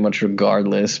die pretty much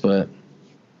regardless. But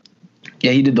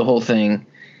yeah, he did the whole thing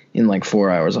in like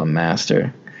 4 hours on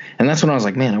Master. And that's when I was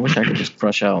like, man, I wish I could just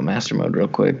crush out Master Mode real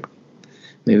quick.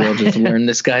 Maybe I'll just learn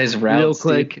this guy's routes. Real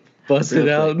quick. Bust it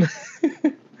out.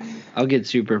 I'll get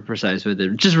super precise with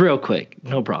it. Just real quick.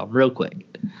 No problem. Real quick.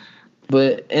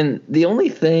 And the only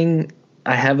thing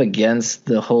I have against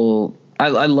the whole... I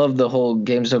love the whole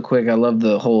game so quick. I love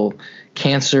the whole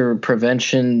cancer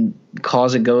prevention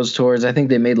cause it goes towards. I think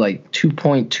they made like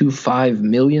 2.25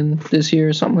 million this year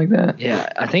or something like that. Yeah,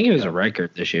 I think it was a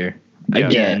record this year. Yeah.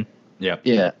 Again.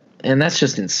 Yeah. And that's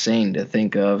just insane to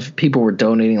think of. People were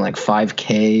donating like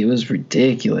 $5,000. It was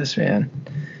ridiculous, man.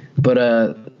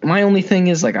 But my only thing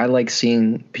is, like, I like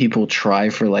seeing people try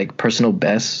for like personal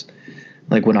bests,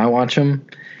 like when I watch them.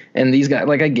 And these guys,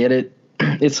 like, I get it.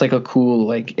 It's like a cool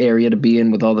like area to be in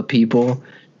with all the people,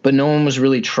 but no one was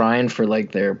really trying for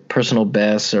like their personal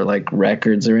bests or like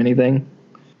records or anything.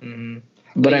 Mm-hmm.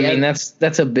 But I mean, that's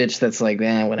a bitch that's like,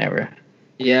 whatever.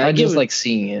 Yeah, I just like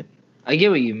seeing it. I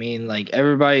get what you mean. Like,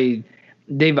 everybody,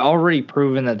 they've already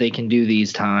proven that they can do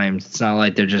these times. It's not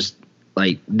like they're just,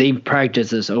 like, they've practiced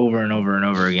this over and over and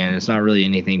over again. It's not really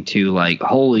anything to, like,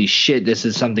 holy shit, this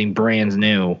is something brand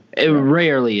new.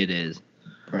 Rarely it is.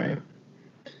 Right.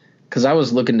 Because I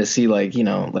was looking to see, like, you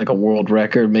know, like a world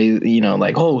record, maybe, you know,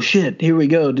 like, oh, shit, here we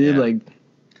go, dude. Yeah. Like,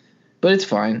 but it's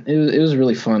fine. It was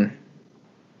really fun.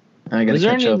 I got to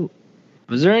catch up.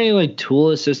 Was there any, like,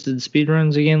 tool-assisted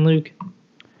speedruns again, Luke?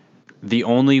 The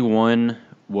only one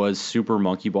was Super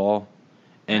Monkey Ball,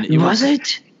 and it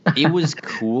it was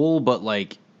cool, but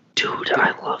like, dude,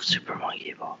 I love Super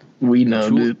Monkey Ball. We know,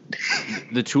 dude.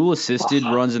 The tool assisted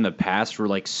runs in the past were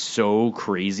like so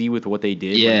crazy with what they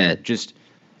did. Yeah, like, just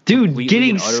dude,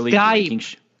 getting utterly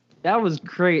Skype. That was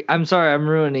great. I'm sorry, I'm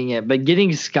ruining it, but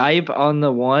getting Skype on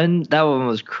that one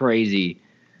was crazy.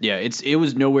 Yeah, it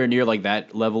was nowhere near like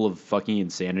that level of fucking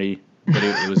insanity, but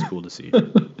it was cool to see.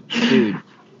 Dude,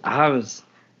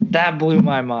 that blew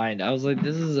my mind. I was like,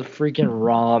 this is a freaking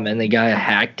ROM, and the guy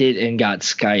hacked it and got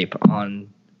Skype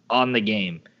on the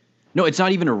game. No, it's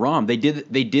not even a ROM. They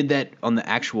did that on the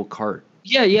actual cart.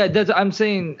 Yeah, I'm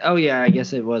saying. Oh yeah, I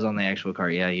guess it was on the actual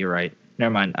cart. Yeah, you're right.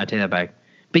 Never mind. I take that back.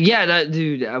 But yeah, that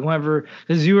dude, whenever,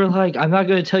 because you were like, I'm not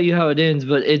going to tell you how it ends,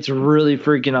 but it's really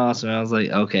freaking awesome. And I was like,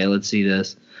 okay, let's see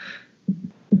this.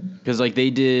 Because like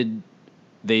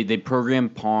they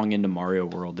programmed Pong into Mario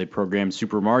World. They programmed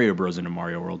Super Mario Bros. Into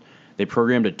Mario World. They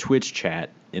programmed a Twitch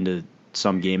chat into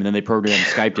some game, and then they programmed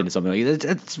Skype into something. Like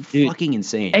that's fucking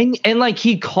insane. And like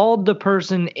he called the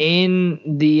person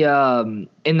in the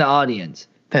audience,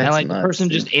 that's and like nuts, the person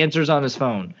dude. just answers on his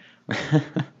phone. It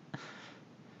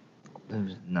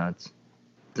was nuts.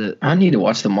 I need to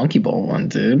watch the Monkey Ball one,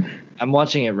 dude. I'm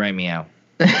watching it right meow.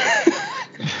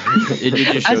 It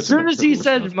just shows As soon as he some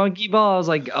said stuff. Monkey Ball, I was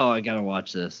like, oh, I gotta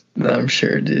watch this. I'm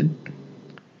sure, dude.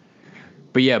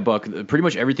 But yeah, Buck, pretty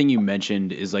much everything you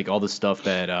mentioned is like all the stuff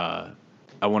that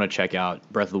I want to check out.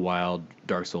 Breath of the Wild,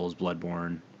 Dark Souls,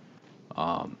 Bloodborne.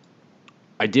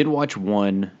 I did watch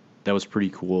one that was pretty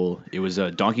cool. It was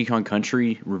Donkey Kong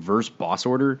Country Reverse Boss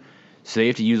Order. So they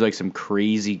have to use like some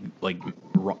crazy like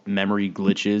memory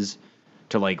glitches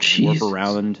to like Jesus. warp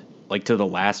around like to the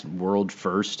last world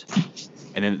first,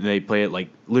 and then they play it like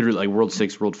literally like World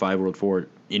 6, World 5, World 4.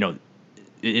 You know,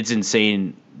 it's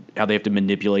insane how they have to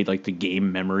manipulate like the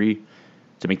game memory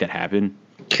to make that happen.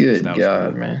 Good So that was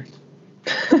God, cool. man.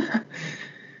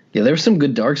 Yeah, there was some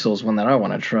good Dark Souls one that I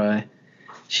want to try.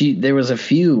 There was a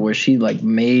few where she like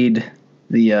made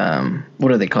the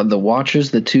what are they called? The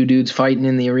Watchers, the two dudes fighting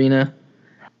in the arena.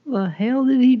 The hell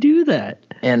did he do that?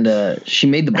 And she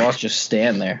made the boss just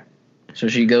stand there. So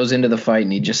she goes into the fight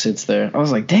and he just sits there. I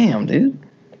was like, damn, dude.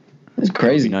 That's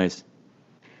crazy. Nice.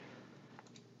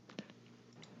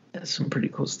 That's some pretty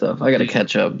cool stuff. I got to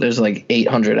catch up. There's like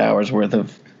 800 hours worth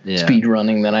of Yeah. speed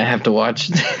running that I have to watch.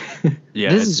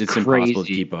 Yeah, This is it's impossible to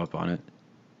crazy. keep up on it.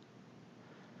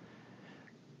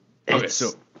 Okay,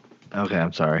 so Okay,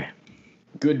 I'm sorry.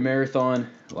 good marathon,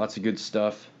 lots of good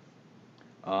stuff.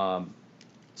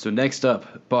 So next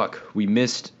up, Buck, we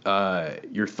missed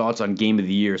your thoughts on Game of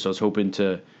the Year, so I was hoping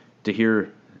to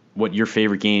hear what your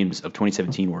favorite games of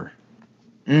 2017 were.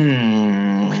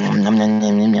 Nom, nom, nom,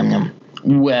 nom, nom, nom.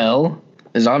 Well,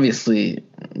 there's obviously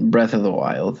Breath of the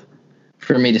Wild.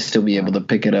 For me to still be able to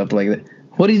pick it up like that.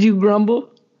 What did you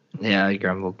grumble? Yeah, I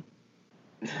grumbled.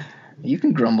 You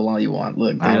can grumble all you want.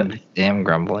 Look, dude. I'm damn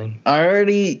grumbling. I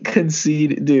already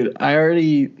conceded, dude. I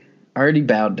already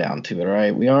bowed down to it. All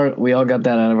right, we all got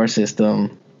that out of our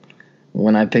system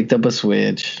when I picked up a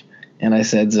Switch and I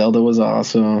said Zelda was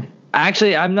awesome.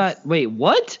 Actually, I'm not. Wait,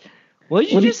 what? What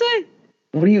did you just say?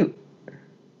 What do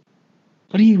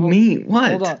you mean?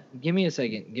 What? Hold on. Give me a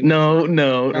second.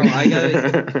 No. I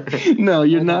gotta. No,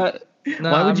 you're Hold on. not.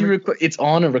 No, Why would I'm you record? It's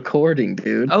on a recording,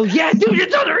 dude. Oh yeah, dude,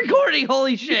 it's on the recording.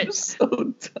 Holy You're shit! so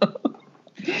dumb.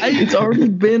 It's already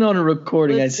been on a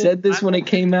recording. I said this when it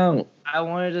came out. I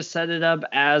wanted to set it up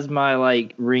as my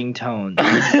like ringtone.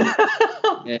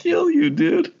 I'll kill you,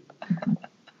 dude.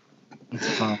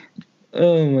 It's fine.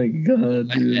 Oh my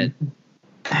god, I dude. did.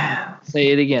 Say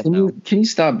it again. Can you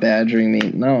stop badgering me?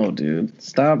 No, dude.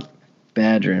 Stop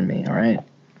badgering me, all right?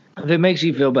 If it makes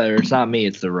you feel better, it's not me,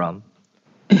 it's the rum.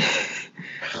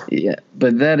 Yeah,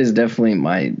 but that is definitely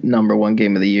my number one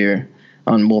game of the year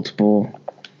on multiple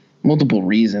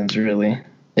reasons, really.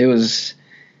 It was,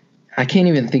 I can't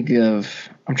even think of,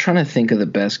 I'm trying to think of the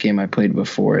best game I played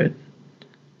before it.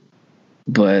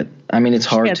 But, I mean, it's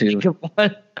hard to. Think of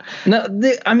one. No,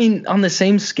 I mean, on the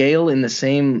same scale, in the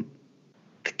same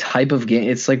type of game,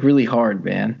 it's like really hard,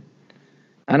 man.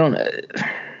 I don't know.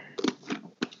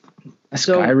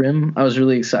 Skyrim, I was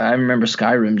really excited. I remember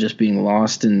Skyrim just being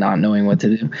lost and not knowing what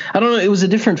to do. I don't know. It was a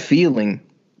different feeling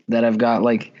that I've got.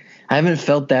 Like, I haven't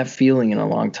felt that feeling in a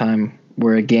long time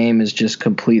where a game is just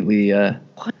completely.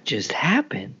 What just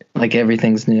happened? Like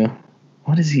everything's new.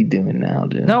 What is he doing now,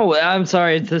 dude? No, I'm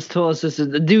sorry. It's this tool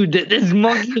assistant. Dude, this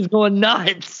monkey is going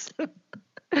nuts.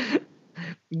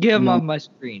 Get him on my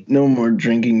screen. No more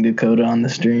drinking Dakota on the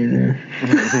stream.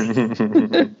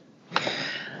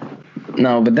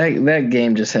 No, but that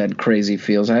game just had crazy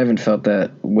feels. I haven't felt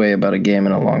that way about a game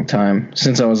in a long time,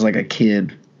 since I was like a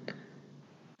kid.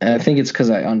 And I think it's because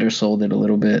I undersold it a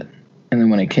little bit. And then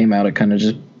when it came out, it kind of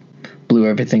just blew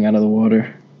everything out of the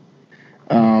water.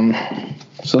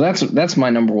 So that's my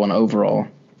number one overall.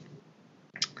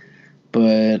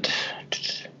 But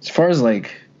as far as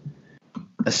like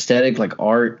aesthetic, like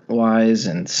art wise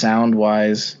and sound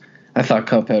wise, I thought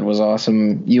Cuphead was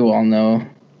awesome. You all know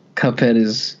Cuphead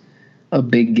is a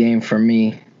big game for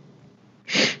me.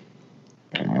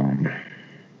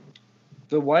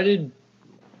 So why did,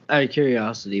 out of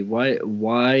curiosity,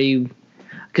 why?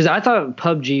 Because I thought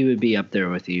PUBG would be up there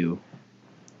with you.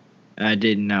 I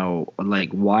didn't know, like,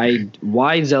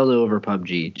 why Zelda over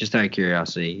PUBG? Just out of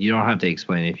curiosity. You don't have to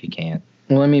explain it if you can't.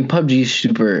 Well, I mean, PUBG is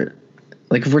super,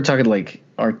 like, if we're talking, like,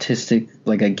 artistic,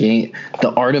 like a game, the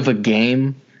art of a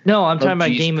game. No, I'm talking about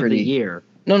PUBG 's game pretty, of the year.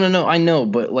 No, I know,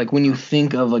 but, like, when you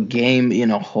think of a game in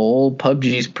a whole,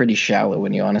 PUBG is pretty shallow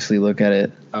when you honestly look at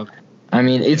it. Okay. I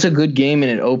mean, it's a good game,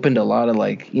 and it opened a lot of,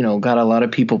 like, you know, got a lot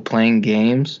of people playing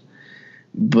games.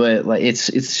 But like it's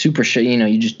super you know,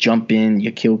 you just jump in,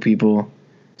 you kill people.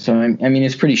 So I mean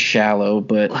it's pretty shallow,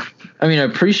 but I mean I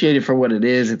appreciate it for what it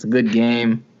is. It's a good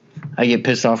game. I get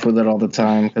pissed off with it all the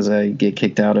time because I get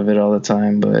kicked out of it all the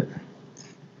time, but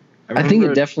I think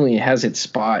it definitely has its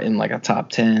spot in like a top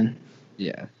 10.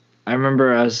 Yeah, I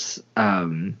remember us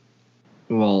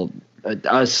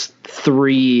us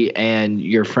three and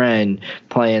your friend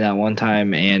playing that one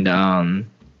time, and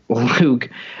Luke,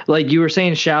 like you were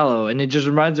saying, shallow, and it just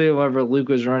reminds me of whenever Luke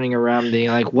was running around being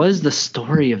like, what is the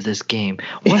story of this game?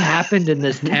 What happened in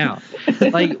this town?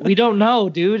 Like, we don't know,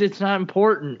 dude. It's not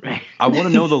important. I want to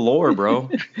know the lore, bro.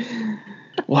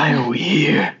 Why are we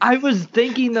here? I was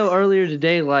thinking, though, earlier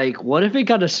today, like, what if it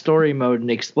got a story mode and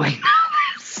explained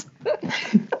all this?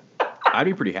 I'd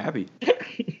be pretty happy.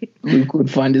 Luke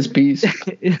would find his peace.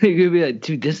 It could be like,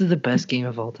 dude, this is the best game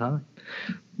of all time.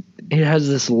 It has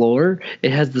this lore.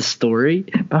 It has the story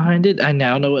behind it. I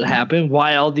now know what happened.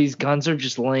 Why all these guns are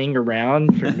just laying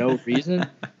around for no reason.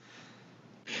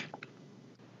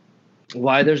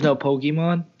 Why there's no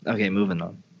Pokemon. Okay, moving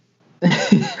on.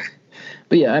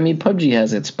 But yeah, I mean, PUBG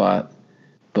has its spot.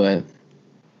 But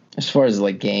as far as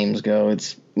like games go,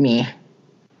 it's me.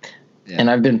 Yeah. And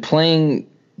I've been playing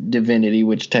Divinity,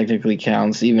 which technically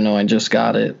counts, even though I just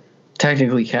got it.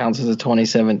 Technically counts as a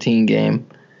 2017 game.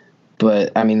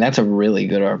 But, I mean, that's a really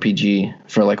good RPG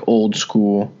for, like, old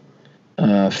school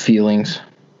feelings.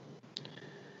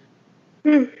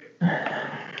 I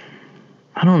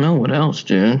don't know what else,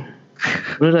 dude.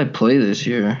 What did I play this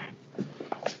year?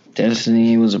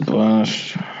 Destiny was a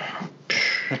bust.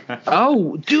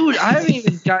 Oh, dude, I haven't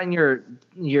even gotten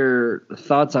your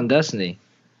thoughts on Destiny.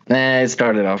 Nah, it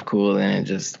started off cool, then it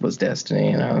just was Destiny,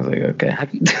 and I was like, okay.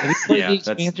 Have you played the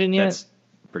expansion yet? That's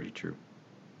pretty true.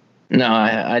 No,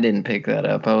 I didn't pick that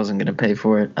up. I wasn't going to pay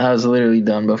for it. I was literally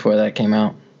done before that came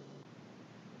out.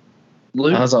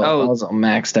 I was all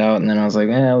maxed out, and then I was like,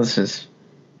 this is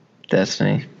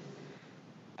Destiny.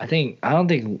 I don't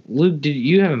think Luke,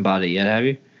 you haven't bought it yet, have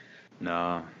you?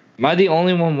 No. Am I the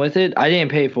only one with it? I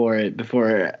didn't pay for it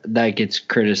before that gets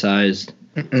criticized.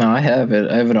 No, I have it.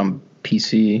 I have it on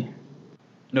PC.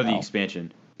 No, the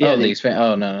expansion. Yeah, the expansion.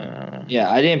 Oh, no.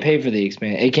 Yeah, I didn't pay for the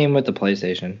expansion. It came with the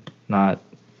PlayStation. I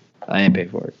didn't pay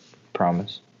for it.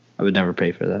 Promise. I would never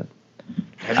pay for that.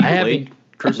 Have you played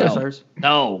Curse of Stars?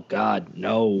 No, God,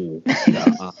 no.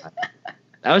 God.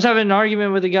 I was having an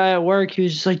argument with a guy at work. He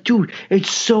was just like, dude,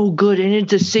 it's so good, and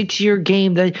it's a 6-year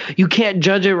game that you can't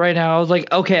judge it right now. I was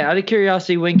like, okay, out of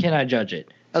curiosity, when can I judge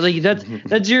it? Like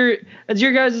that's your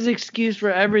guys' excuse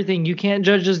for everything. You can't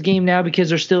judge this game now because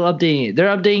they're still updating it.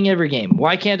 They're updating every game.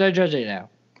 Why can't I judge it now?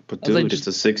 But dude, it's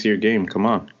a 6-year game. Come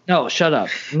on. No, shut up.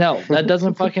 No, that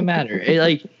doesn't fucking matter.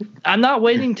 I'm not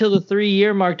waiting till the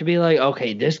 3-year mark to be like,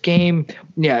 okay, this game,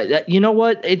 you know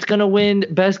what? It's gonna win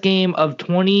best game of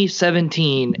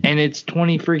 2017, and it's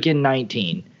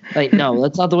 2019. Like, no,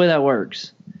 that's not the way that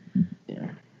works. Yeah.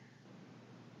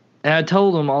 And I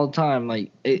told them all the time,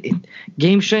 like,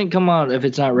 games shouldn't come out if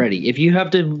it's not ready. If you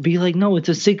have to be like, no, it's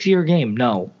a 6-year game.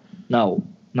 No,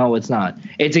 it's not.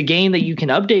 It's a game that you can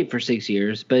update for 6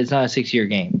 years, but it's not a 6-year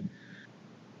game.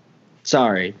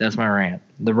 Sorry, that's my rant.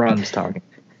 The Run's talking.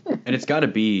 And it's got to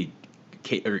be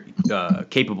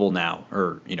capable now,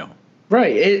 or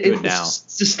right. It's now.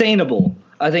 Sustainable,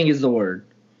 I think, is the word.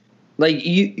 Like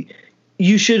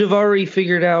you should have already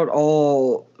figured out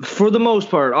all, for the most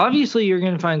part. Obviously, you're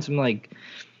gonna find some like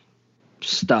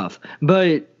stuff,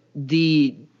 but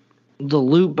the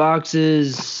loot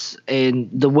boxes and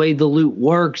the way the loot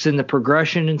works and the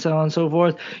progression and so on and so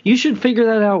forth, you should figure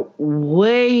that out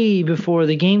way before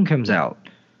the game comes out.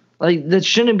 Like, that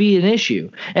shouldn't be an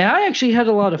issue. And I actually had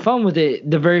a lot of fun with it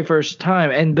the very first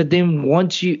time. But then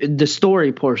once the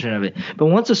story portion of it, but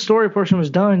once the story portion was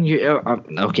done,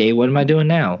 okay, what am I doing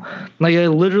now? Like, I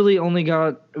literally only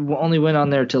went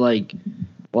on there to like,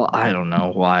 well, I don't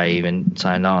know why I even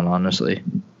signed on, honestly.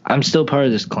 I'm still part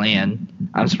of this clan.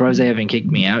 I'm surprised they haven't kicked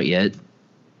me out yet.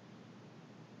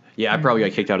 Yeah, I probably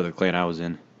got kicked out of the clan I was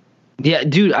in. Yeah,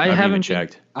 dude, I haven't even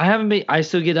checked. I haven't been. I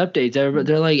still get updates.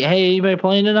 They're like, "Hey, anybody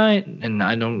playing tonight?" And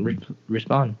I don't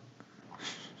respond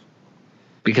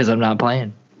because I'm not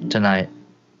playing tonight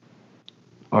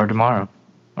or tomorrow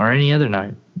or any other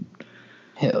night.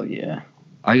 Hell yeah!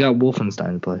 I got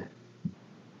Wolfenstein to play.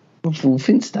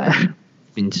 Wolfenstein.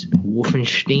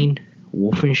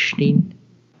 Wolfenstein.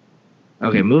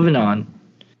 Okay, moving on.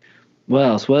 What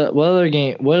else? What other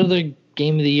game? What other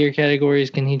game of the year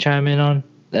categories can he chime in on?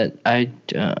 That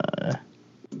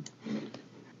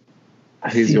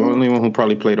He's the only one who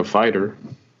probably played a fighter.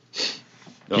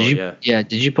 Yeah.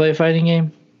 Did you play a fighting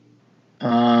game?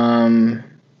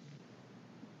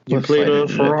 You played a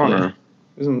For Honor.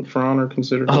 Isn't For Honor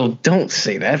considered? Oh, don't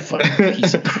say that fucking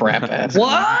piece of crap ass.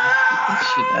 What?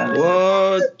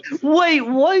 Wait,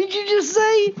 what did you just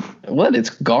say? What? It's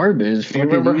garbage. Do you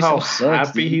remember how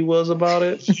happy he was about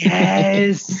it?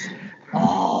 Yes.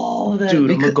 Oh,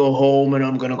 dude, I'm gonna go home and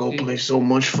I'm gonna go play so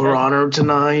much For Honor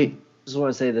tonight. I just want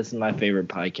to say this is my favorite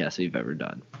podcast we've ever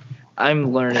done.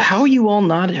 I'm learning. How are you all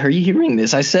not hearing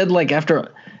this? I said like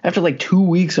after like 2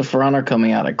 weeks of For Honor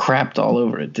coming out, I crapped all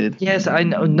over it, dude. Yes, I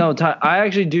know. No, I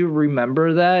actually do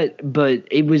remember that, but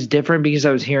it was different because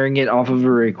I was hearing it off of a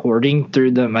recording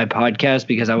through my podcast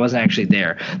because I wasn't actually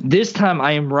there. This time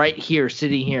I am right here,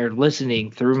 sitting here,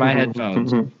 listening through my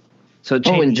headphones. So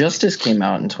Injustice came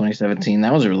out in 2017.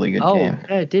 That was a really good game. Oh,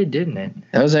 yeah, it did, didn't it?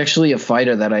 That was actually a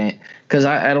fighter that because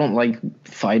I don't like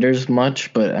fighters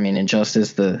much, but I mean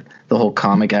Injustice, the whole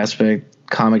comic aspect,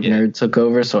 nerd took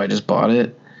over, so I just bought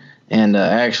it, and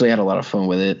I actually had a lot of fun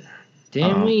with it.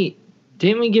 Didn't we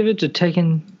give it to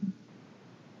Tekken,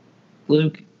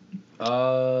 Luke?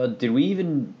 Did we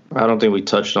even? I don't think we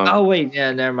touched on it. Oh wait,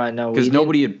 yeah, never mind. No, because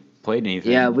nobody had played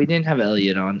anything. Yeah, we didn't have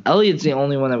Elliot on. Elliot's the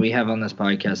only one that we have on this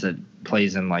podcast that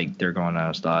plays in like they're going out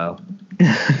of style.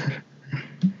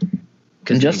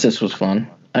 Injustice was fun.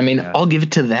 I mean, I'll give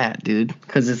it to that, dude,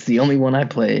 because it's the only one I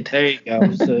played. There you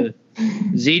go. So,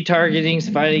 Z Targeting's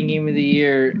fighting game of the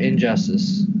year,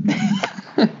 Injustice.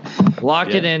 Lock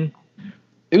it in.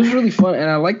 It was really fun, and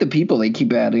I like the people they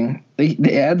keep adding. They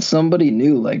add somebody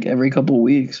new like every couple of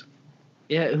weeks.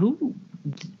 Yeah, who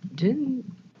didn't?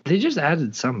 They just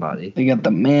added somebody. They got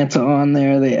the Manta on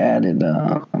there. They added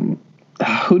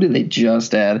who did they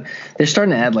just add? They're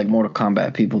starting to add like Mortal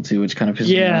Kombat people too, which kind of pisses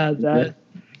me off. That.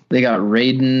 They got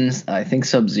Raiden's. I think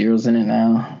Sub-Zero's in it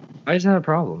now. Why is that a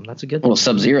problem? That's a good. Well,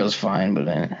 Sub-Zero's fine, but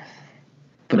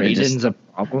Raiden's a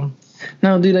problem.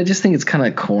 No, dude, I just think it's kind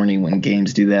of corny when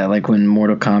games do that. Like when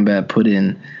Mortal Kombat put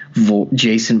in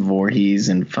Jason Voorhees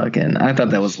and fucking. I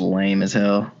thought that was lame as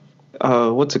hell.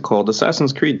 What's it called?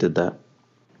 Assassin's Creed did that.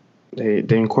 They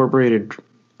incorporated.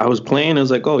 I was playing. I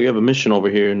was like, oh, you have a mission over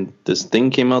here, and this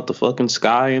thing came out the fucking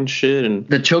sky and shit. And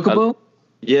the Chocobo.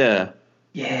 Yeah.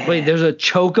 Yeah. Wait, there's a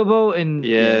Chocobo and.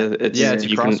 Yeah, it's a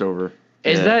crossover.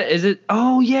 Is it?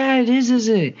 Oh yeah, it is. Is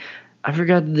it? I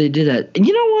forgot that they did that. And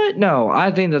you know what? No,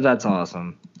 I think that's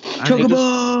awesome.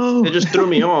 Chocobo! It just threw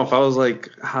me off. I was like,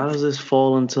 how does this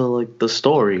fall into like the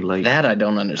story? Like that I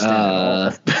don't understand at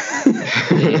all.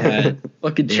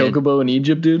 Fucking Chocobo in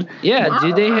Egypt, dude. Yeah,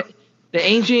 dude. The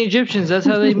ancient Egyptians, that's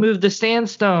how they moved the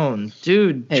sandstone.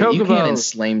 Dude, Hey, you can't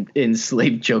chocobo.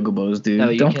 enslave chocobos, dude. No,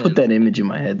 you Don't can't. put that image in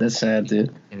my head. That's sad,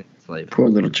 dude. Poor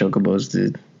little chocobos,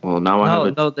 dude. Well, now I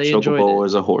have a They enjoyed chocobo it.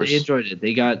 as a horse. They enjoyed it.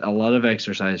 They got a lot of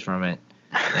exercise from it.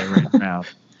 They ran around.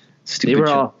 Stupid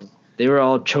They were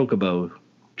all chocobo.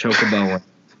 Chocobo.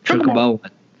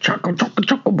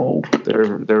 chocobo.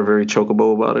 They're very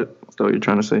chocobo about it. Is that what you're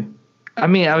trying to say? I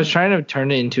mean, I was trying to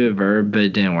turn it into a verb, but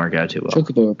it didn't work out too well.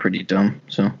 Chocobo are pretty dumb,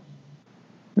 so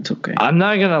it's okay. I'm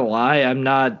not gonna lie, I'm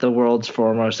not the world's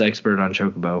foremost expert on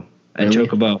chocobo. And Really?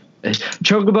 chocobo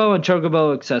and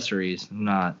chocobo accessories. I'm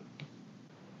not.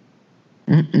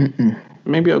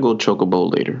 Maybe I'll go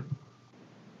chocobo later.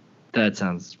 That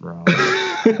sounds wrong.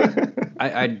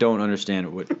 I don't understand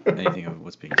anything of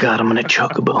what's being. God, I'm gonna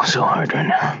chocobo so hard right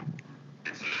now.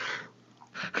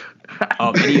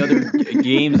 Any other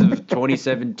games of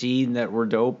 2017 that were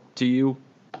dope to you?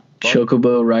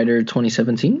 Chocobo Rider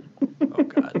 2017. Oh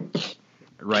God.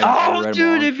 Right. Oh,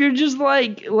 dude, if you're just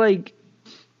like,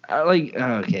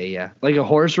 okay, yeah, like a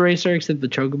horse racer except the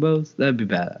chocobos, that'd be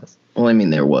badass. Well, I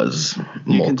mean, there was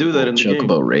You can do that in the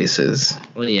chocobo game. races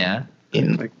Well, yeah.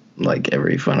 in like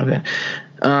every fun event.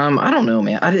 I don't know,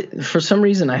 man. For some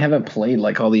reason, I haven't played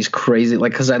like all these crazy,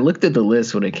 like, because I looked at the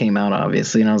list when it came out,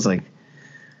 obviously, and I was like,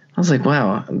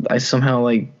 wow, I somehow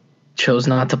like chose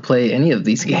not to play any of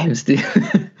these games, dude.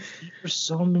 There's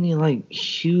so many like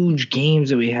huge games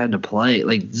that we had to play,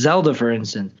 like Zelda, for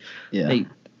instance. Yeah, Like,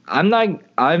 I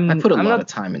put a lot of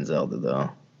time in Zelda though,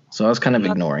 so I was kind of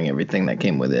ignoring everything that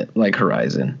came with it, like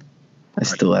Horizon. I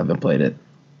still haven't played it.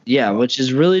 Yeah, which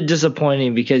is really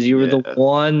disappointing because you were the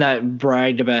one that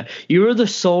bragged about. You were the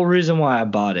sole reason why I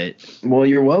bought it. Well,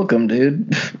 you're welcome,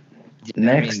 dude.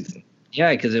 Next.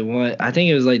 Yeah, because it won. I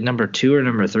think it was like number 2 or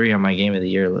number 3 on my game of the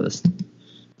year list.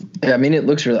 Yeah, I mean, it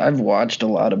looks really. I've watched a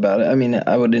lot about it. I mean,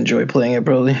 I would enjoy playing it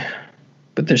probably,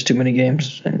 but there's too many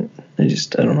games, and I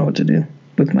don't know what to do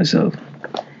with myself.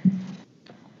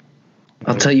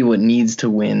 I'll tell you what needs to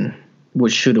win.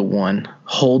 What should have won?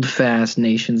 Hold Fast,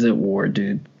 Nations at War,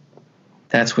 dude.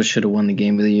 That's what should have won the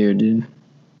game of the year, dude.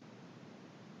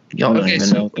 Y'all don't even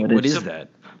know What is that?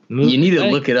 You need to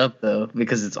look it up though,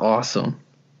 because it's awesome.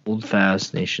 Hold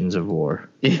Fast, Nations of War.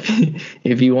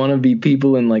 If you want to be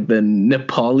people in like the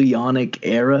Napoleonic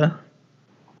era,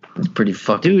 it's pretty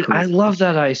fucking Dude, cool. I love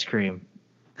that ice cream.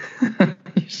 You're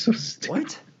so stupid.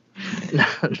 What?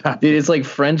 Dude, it's like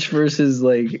French versus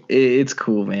like it's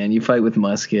cool, man. You fight with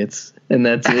muskets, and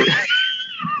that's it.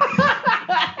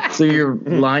 So you're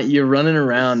running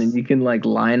around, and you can like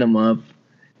line them up,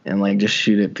 and like just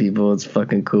shoot at people. It's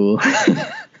fucking cool.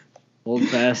 Hold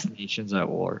Fast, Nations at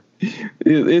War.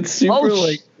 It's super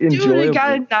enjoyable. Dude, it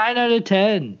got a 9 out of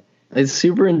 10. It's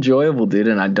super enjoyable, dude,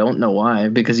 and I don't know why,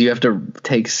 because you have to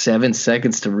take 7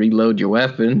 seconds to reload your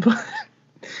weapon. But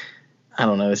I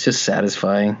don't know. It's just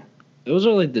satisfying. Those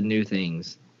are like the new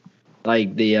things,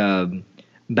 like the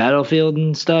Battlefield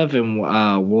and stuff, and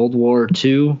World War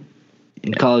II,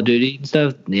 and Call of Duty and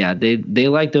stuff. Yeah, they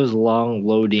like those long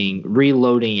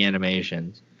reloading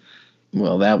animations.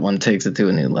 Well, that one takes it to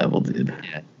a new level, dude.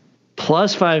 Yeah.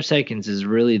 Plus 5 seconds is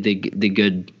really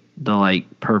the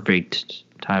like perfect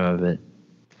time of it.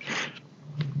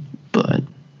 But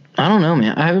I don't know,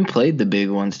 man. I haven't played the big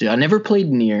ones, dude. I never played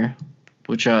Nier,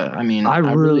 which I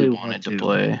really wanted to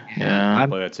play. Yeah, I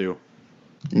play that too.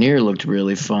 Nier looked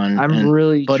really fun. I'm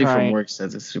really buddy trying, from work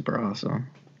says it's super awesome.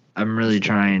 I'm really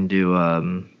trying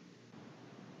to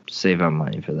save up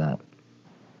money for that.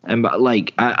 And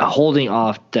like holding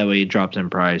off that way it drops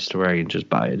in price to where I can just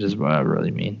buy it is what I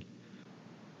really mean.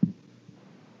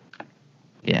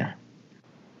 Yeah.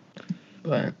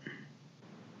 But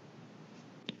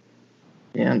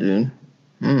yeah, dude.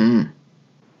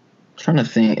 Trying to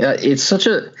think.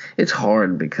 It's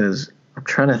hard because I'm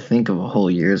trying to think of a whole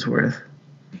year's worth.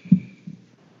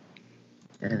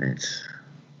 And it's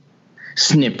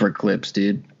snipper clips,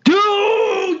 dude.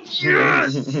 Dude,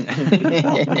 yes!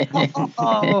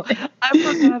 Oh, I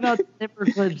forgot about snipper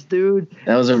clips, dude.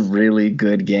 That was a really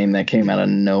good game that came out of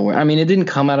nowhere. I mean, it didn't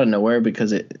come out of nowhere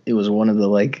because it was one of the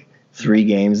like 3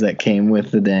 games that came with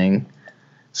the dang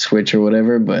Switch or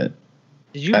whatever, but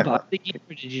did you buy the game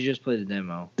or did you just play the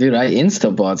demo? Dude, I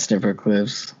insta bought snipper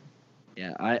clips.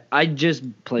 Yeah, I just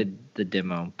played the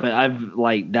demo, but I've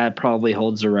like that probably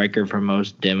holds the record for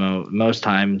most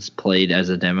times played as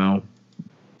a demo.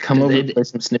 Come over and play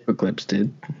some snipper clips,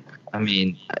 dude. I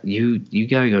mean, you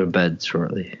gotta go to bed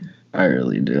shortly. I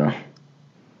really do.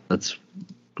 Let's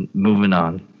moving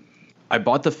on. I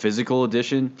bought the physical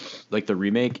edition, like the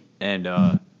remake, and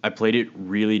I played it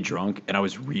really drunk, and I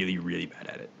was really, really bad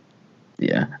at it.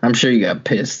 Yeah, I'm sure you got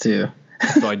pissed too.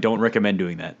 So I don't recommend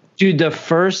doing that. Dude, the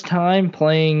first time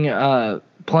playing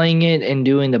it and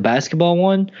doing the basketball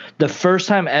one, the first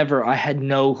time ever, I had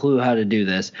no clue how to do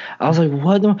this. I was like,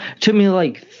 what? It took me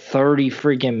like 30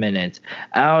 freaking minutes.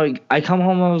 I come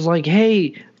home, I was like,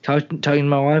 hey, talking to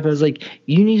my wife, I was like,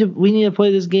 we need to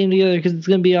play this game together because it's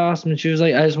gonna be awesome. And she was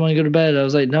like, I just want to go to bed. I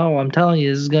was like, no, I'm telling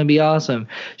you, this is gonna be awesome.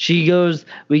 She goes,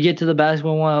 we get to the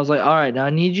basketball one. I was like, all right, now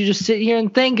I need you to sit here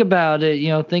and think about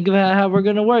it. Think about how we're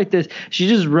gonna work this. She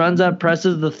just runs up,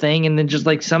 presses the thing, and then just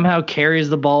like somehow carries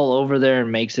the ball over there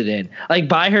and makes it in, like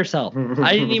by herself.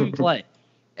 I didn't even play.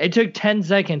 It took 10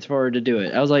 seconds for her to do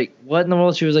it. I was like, what in the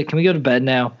world? She was like, can we go to bed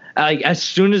now? As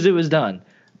soon as it was done,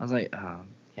 I was like,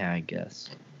 yeah, I guess.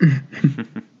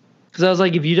 Because I was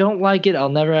like, if you don't like it, I'll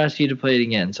never ask you to play it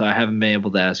again. So I haven't been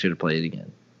able to ask you to play it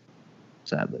again.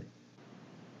 Sadly.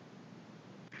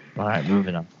 All right,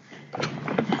 moving on.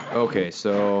 Okay,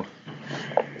 so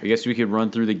I guess we could run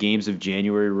through the games of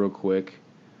January real quick.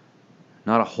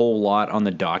 Not a whole lot on the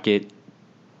docket,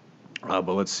 but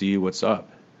let's see what's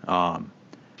up.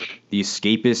 The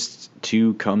Escapist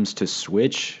 2 comes to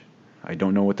Switch. I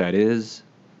don't know what that is.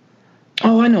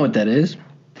 Oh, I know what that is.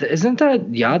 Isn't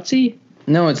that Yahtzee?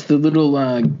 No, it's the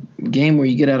little game where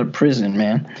you get out of prison,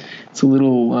 man. It's a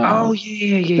little yeah.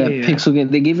 pixel game.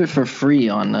 They gave it for free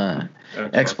on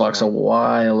Xbox a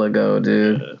while ago,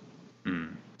 dude.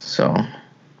 So,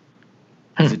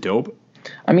 is it dope?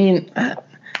 I mean,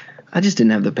 I just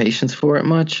didn't have the patience for it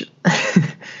much.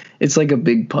 It's like a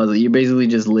big puzzle. You're basically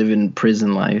just living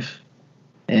prison life.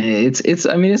 And it's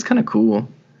kind of cool.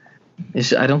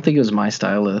 I don't think it was my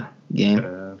style of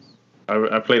game.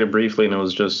 I played it briefly, and it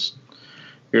was just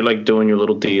you're like doing your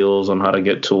little deals on how to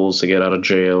get tools to get out of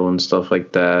jail and stuff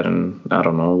like that. And I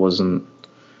don't know, it wasn't.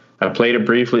 I played it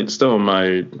briefly. It's still in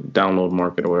my download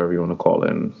market or whatever you want to call it,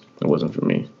 and it wasn't for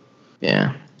me.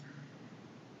 Yeah.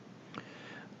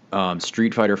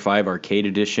 Street Fighter V Arcade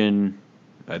Edition.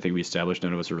 I think we established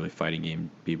none of us are really fighting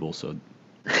game people, so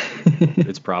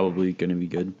it's probably going to be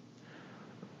good.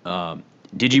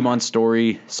 Digimon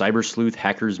Story, Cyber Sleuth,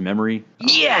 Hacker's Memory.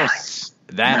 Yes!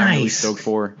 That I'm really stoked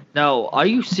for. No, are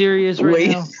you serious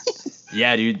right now?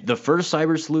 Yeah, dude. The first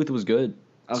Cyber Sleuth was good.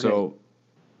 Okay. So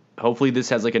hopefully this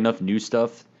has like enough new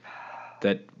stuff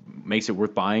that makes it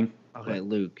worth buying. Okay,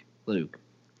 Luke.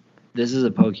 This is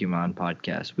a Pokemon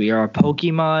podcast. We are a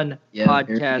Pokemon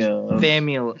podcast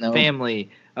family.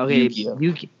 Okay,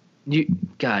 you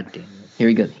God damn it. Here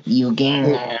we go.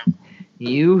 Yu-Gi-Oh!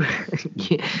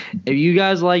 If you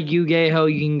guys like Yu-Gi-Oh,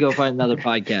 you can go find another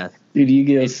podcast. Dude,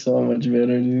 Yu-Gi-Oh is so much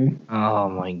better, dude. Oh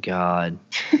my god.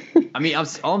 I mean,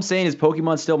 all I'm saying is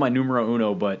Pokemon's still my numero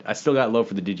uno, but I still got love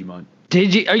for the Digimon.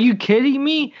 Are you kidding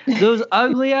me? Those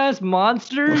ugly ass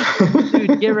monsters?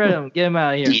 Dude, get rid of them. Get them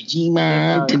out of here.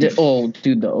 Digimon. Oh,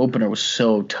 dude, the opener was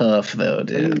so tough, though,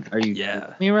 dude. Are you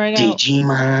me right now?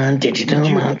 Digimon.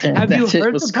 Have you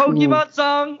heard the Pokemon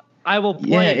song? I will play.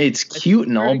 Yeah, it's cute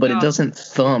and all, but it doesn't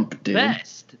thump, dude.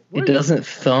 It doesn't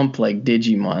thump like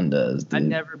Digimon does, dude. I've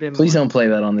never been. Please don't play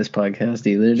that on this podcast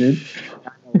either, dude.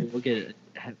 We'll get it.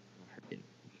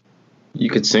 You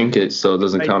could sync it so it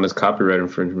doesn't count as copyright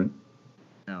infringement.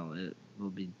 No, it will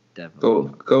be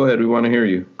definitely. Go ahead. We want to hear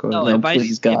you. Go ahead. No,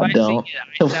 please, God, don't.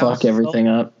 He'll fuck everything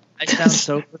up. I sound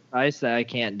so precise that I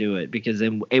can't do it because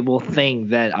it will think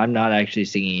that I'm not actually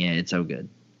singing it. It's so good.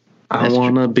 I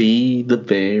want to be the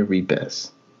very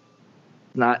best.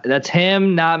 That's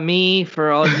him, not me.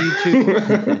 For all you two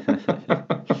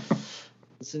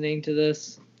listening to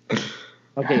this.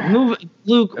 Okay, Luke.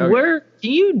 Okay. Where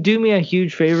can you do me a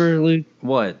huge favor, Luke?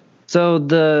 What? So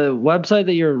the website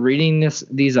that you're reading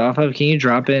these off of, can you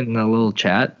drop it in the little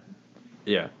chat?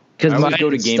 Yeah. Because I always go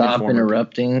to Game Stop Informer.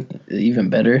 interrupting. Even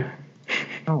better.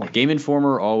 Oh, Game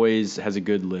Informer always has a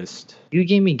good list. you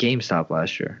gave me GameStop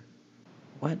last year.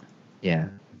 What? Yeah.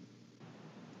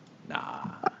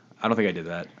 Nah, I don't think I did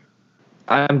that.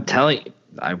 I'm telling you,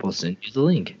 I will send you the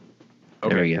link.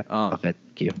 Okay. There we go. Okay,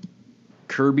 thank you.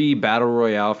 Kirby Battle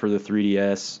Royale for the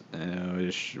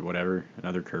 3DS. Whatever.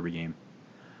 Another Kirby game.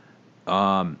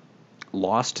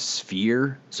 Lost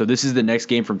Sphere. So this is the next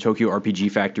game from Tokyo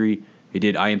RPG Factory. They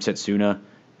did I Am Setsuna,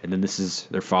 and then this is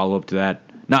their follow-up to that.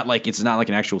 It's not like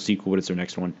an actual sequel, but it's their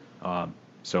next one.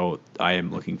 So I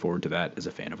am looking forward to that as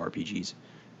a fan of RPGs,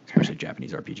 especially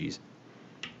Japanese RPGs.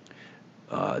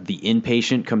 The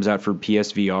Inpatient comes out for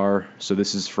PSVR. So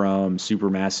this is from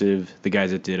Supermassive, the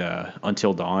guys that did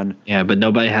Until Dawn. Yeah, but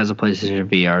nobody has a PlayStation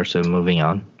VR, so moving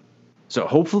on. So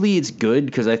hopefully it's good,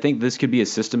 because I think this could be a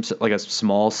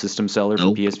small system seller for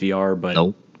PSVR.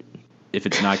 But if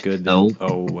it's not good, then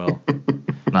oh well.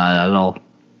 Not at all.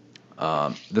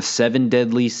 The Seven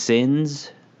Deadly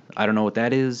Sins. I don't know what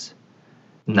that is.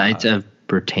 Knights of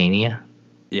Britannia.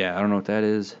 Yeah, I don't know what that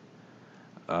is.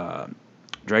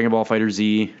 Dragon Ball Fighter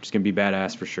Z, just gonna be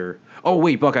badass for sure. Oh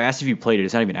wait, Buck, I asked if you played it.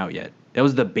 It's not even out yet. That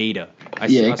was the beta.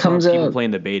 It comes people out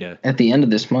playing the beta. at the end of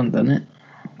this month, doesn't it?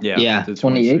 Yeah, the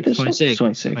 28th.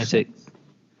 26.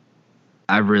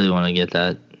 I really want to get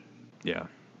that. Yeah.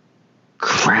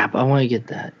 Crap, I want to get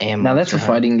that. And Now that's a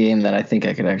fighting game that I think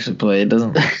I could actually play. It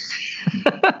doesn't.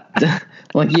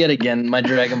 Like yet again, my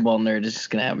Dragon Ball nerd is just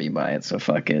gonna have me buy it. So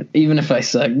fuck it. Even if I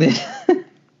suck, dude.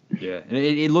 Yeah, and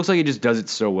it looks like it just does it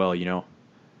so well, you know.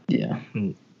 Yeah.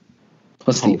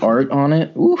 Plus the art on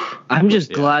it. Oof. I'm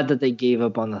just glad that they gave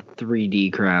up on the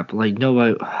 3D crap. Like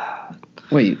nobody.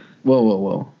 Wait.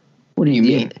 Whoa. What do you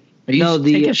mean? Are you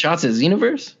taking shots at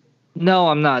Xenoverse? No,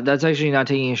 I'm not. That's actually not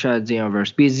taking a shot at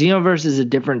Xenoverse because Xenoverse is a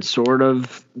different sort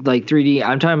of like 3D.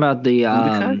 I'm talking about the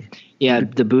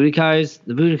the Budokais.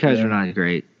 The Budokais are not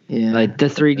great. Yeah. Like the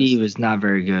 3D was not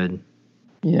very good.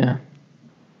 Yeah.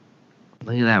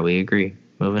 Look at that. We agree.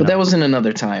 But that was in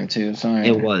another time too. Sorry.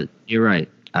 It was. You're right.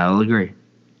 I'll agree.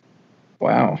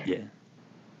 Wow. Yeah.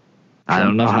 I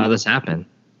don't know how this happened.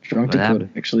 Drunk Dakota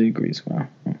actually agrees. Wow.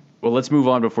 Well, let's move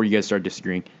on before you guys start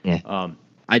disagreeing. Yeah.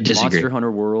 I disagree. Monster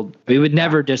Hunter World. We would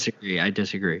never disagree. I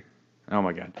disagree. Oh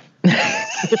my god.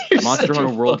 Monster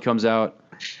Hunter World comes out.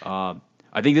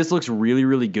 I think this looks really,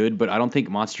 really good, but I don't think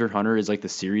Monster Hunter is like the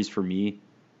series for me.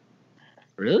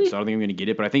 Really? So I don't think I'm gonna get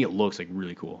it, but I think it looks like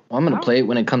really cool. Well, I'm gonna play it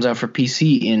when it comes out for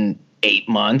PC in 8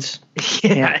 months.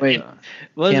 Yeah. Wait.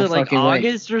 Was it like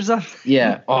August or something?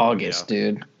 Yeah, August,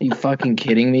 dude. Are you fucking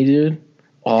kidding me, dude?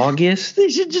 August? They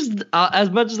should just,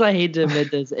 as much as I hate to admit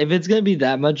this, if it's gonna be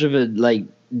that much of a like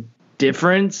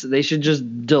difference, they should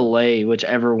just delay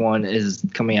whichever one is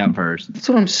coming out first. That's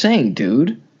what I'm saying,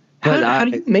 dude. How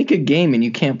do you make a game and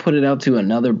you can't put it out to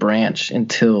another branch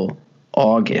until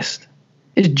August?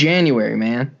 It's January,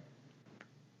 man.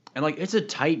 And like it's a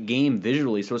tight game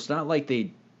visually, so it's not like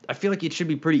I feel like it should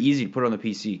be pretty easy to put on the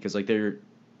PC because like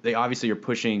they obviously are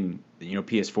pushing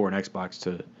PS4 and Xbox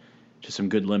to some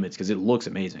good limits because it looks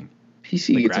amazing.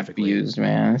 PC gets abused,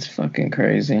 man. It's fucking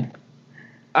crazy.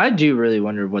 I do really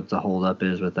wonder what the holdup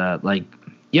is with that. Like,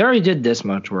 you already did this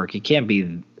much work. It can't be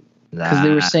that. Because they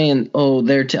were saying,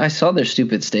 I saw their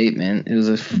stupid statement. It was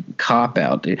a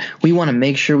cop-out, dude. We want to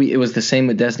make sure it was the same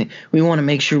with Destiny. We want to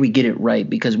make sure we get it right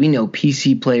because we know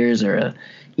PC players are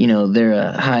they're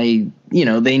a high,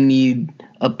 they need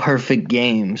a perfect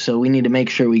game. So we need to make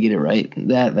sure we get it right.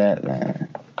 That.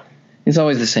 It's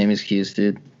always the same excuse,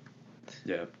 dude.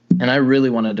 Yeah. And I really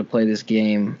wanted to play this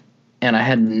game, and I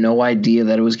had no idea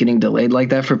that it was getting delayed like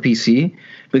that for PC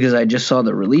because I just saw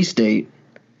the release date,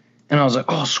 and I was like,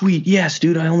 oh, sweet, yes,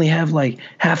 dude, I only have like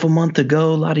half a month to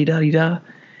go, la-di-da-di-da.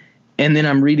 And then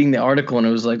I'm reading the article, and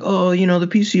it was like, oh, the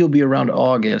PC will be around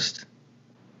August.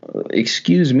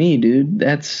 Excuse me, dude,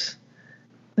 that's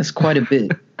quite a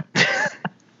bit.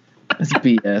 That's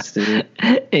BS, dude.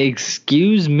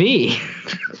 Excuse me.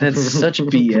 That's such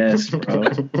BS, bro.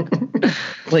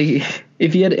 Like,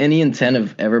 if you had any intent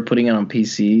of ever putting it on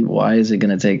PC, why is it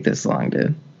gonna take this long,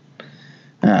 dude?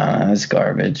 It's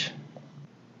garbage.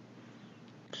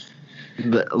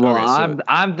 But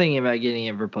I'm thinking about getting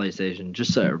it for PlayStation,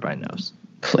 just so everybody knows.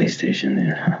 PlayStation,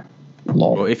 yeah.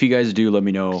 Lol. Well, if you guys do, let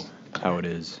me know how it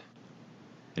is,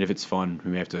 and if it's fun,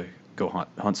 we may have to go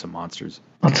hunt some monsters.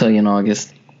 I'll tell you in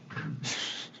August.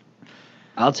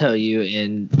 I'll tell you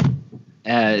in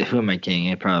who am I kidding?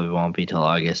 It probably won't be till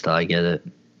August till I get it.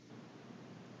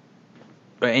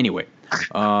 But anyway,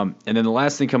 and then the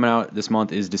last thing coming out this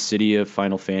month is Dissidia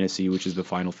Final Fantasy, which is the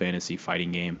Final Fantasy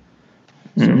fighting game.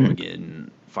 So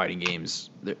again, fighting games,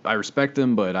 I respect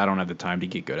them, but I don't have the time to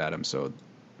get good at them. So,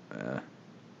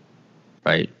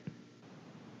 right.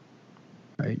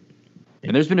 And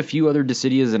there's been a few other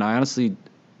Dissidias, and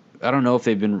I don't know if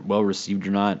they've been well received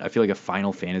or not. I feel like a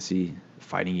Final Fantasy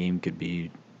fighting game could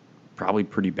be probably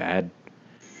pretty bad,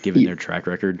 given their track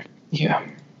record. Yeah.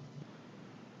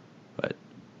 But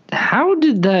how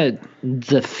did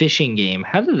the fishing game?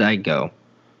 How did that go?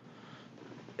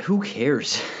 Who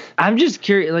cares? I'm just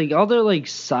curious. Like all their like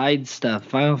side stuff,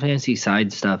 Final Fantasy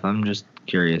side stuff. I'm just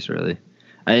curious, really.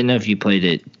 I didn't know if you played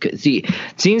it. See,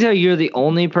 seeing how you're the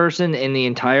only person in the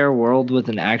entire world with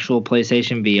an actual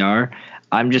PlayStation VR.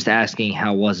 I'm just asking,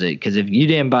 how was it? Because if you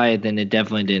didn't buy it, then it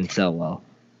definitely didn't sell well.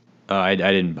 I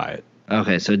didn't buy it.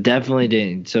 Okay, so definitely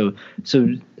didn't. So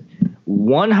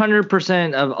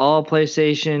 100% of all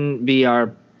PlayStation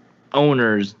VR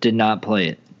owners did not play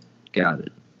it. Got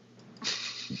it.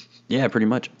 Yeah, pretty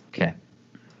much. Okay.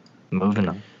 Moving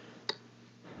on.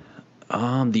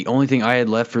 The only thing I had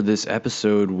left for this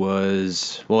episode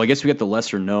was, well, I guess we got the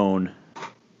lesser known.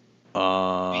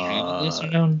 lesser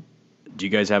known? Do you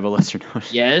guys have a lesser known?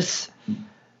 Yes.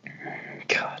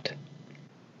 God.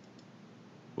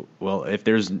 Well, if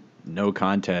there's no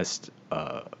contest,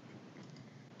 go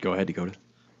ahead, Dakota.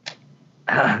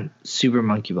 Super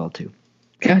Monkey Ball 2.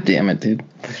 God damn it, dude.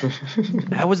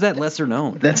 How was that lesser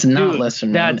known? That's not Dude, lesser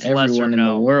known. that's lesser Everyone in the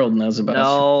known. world knows about No.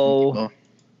 Super Monkey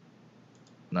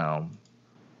Ball. No.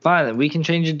 Fine, we can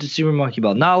change it to Super Monkey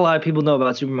Ball. Not a lot of people know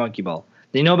about Super Monkey Ball.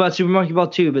 They know about Super Monkey Ball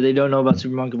 2, but they don't know about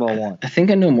Super Monkey Ball 1. I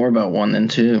think I know more about 1 than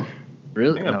 2.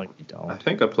 Really? Yeah. No, you I don't.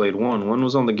 think I played one. One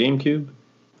was on the GameCube.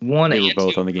 1 They were and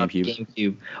both 2 on the GameCube.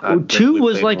 GameCube. I 2 definitely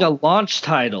was played like one. a launch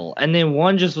title, and then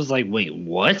 1 just was like, wait,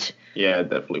 what? Yeah, I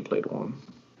definitely played one.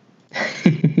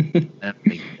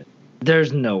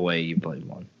 There's no way you played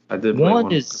 1. I did play 1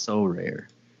 one. is so rare.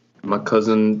 My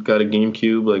cousin got a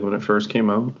GameCube like when it first came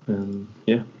out, and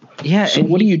yeah. Yeah. So and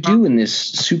what do you do in this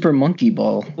Super Monkey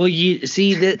Ball? Well, you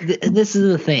see, this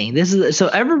is the thing. So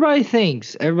everybody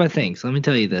thinks. Let me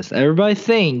tell you this. Everybody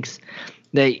thinks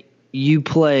that you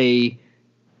play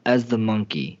as the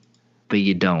monkey, but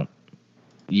you don't.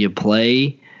 You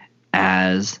play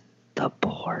as the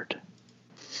board.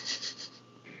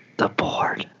 The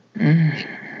board.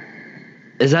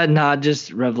 Is that not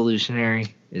just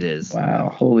revolutionary? It is. Wow,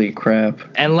 holy crap.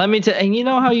 And let me tell, and you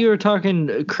know how you were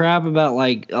talking crap about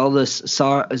like all this,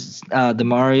 the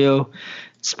Mario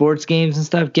sports games and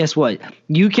stuff. Guess what?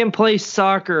 You can play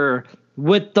soccer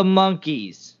with the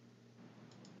monkeys.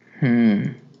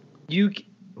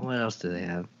 What else do they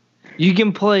have? You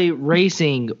can play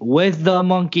racing with the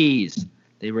monkeys.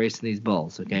 They race in these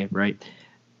balls, okay, right?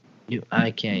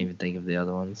 I can't even think of the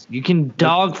other ones. You can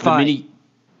dogfight.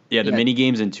 The mini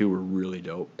games in 2 were really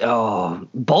dope. Oh,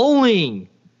 bowling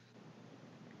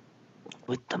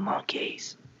with the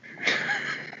monkeys.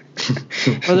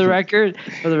 For the record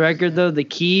though, the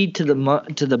key to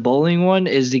the bowling one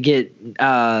is to get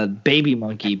Baby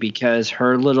Monkey, because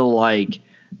her little like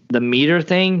the meter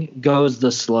thing goes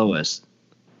the slowest.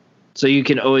 So you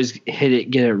can always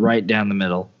get it right down the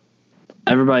middle.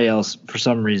 Everybody else, for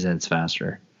some reason, it's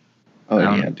faster. Oh, I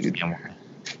don't yeah, know. dude.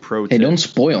 Pro Hey, tip. don't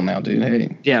spoil now, dude.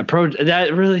 Hey. Yeah, that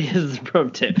really is the pro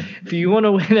tip. If you want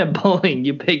to win at bowling,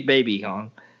 you pick Baby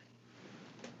Kong.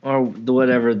 Or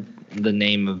whatever the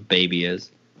name of baby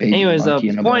is. Baby Anyways, monkey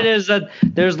in the a point ball. is that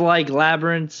there's like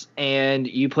labyrinths, and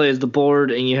you play as the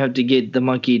board, and you have to get the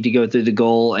monkey to go through the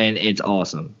goal, and it's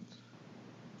awesome.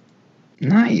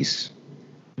 Nice.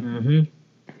 Mm-hmm.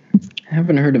 I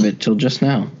haven't heard of it till just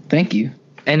now. Thank you.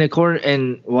 And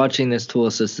watching this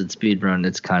tool-assisted speedrun,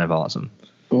 it's kind of awesome.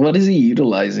 What is he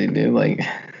utilizing, dude? Like,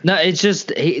 No, it's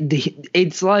just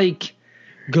it's like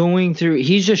going through.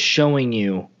 He's just showing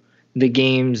you the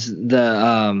games,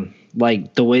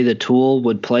 like the way the tool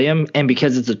would play them, and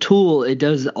because it's a tool, it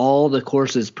does all the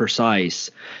courses precise.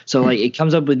 So like it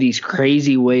comes up with these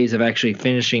crazy ways of actually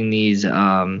finishing these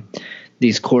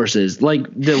courses. Like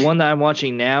the one that I'm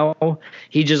watching now,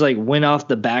 he just like went off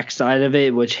the back side of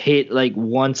it, which hit like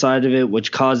one side of it,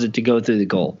 which caused it to go through the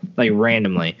goal like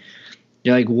randomly.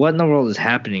 You're like, what in the world is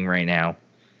happening right now?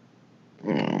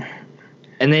 And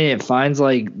then it finds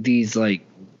like these like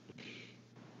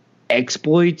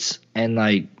exploits, and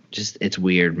like just it's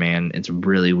weird, man. It's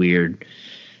really weird.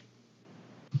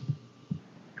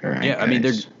 all right, Yeah, I mean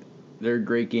guys. they're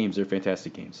great games. They're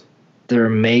fantastic games. They're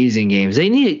amazing games. They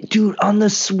need it, dude, on the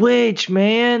Switch,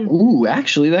 man. Ooh,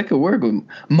 actually, that could work with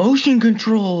motion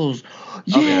controls.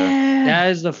 Yeah. That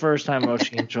is the first time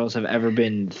motion controls have ever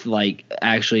been like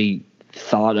actually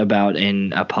thought about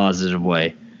in a positive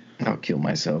way. I'll kill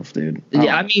myself, dude.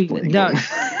 Yeah, I I'm mean, playing no, it.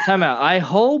 time out. I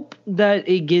hope that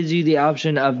it gives you the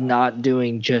option of not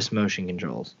doing just motion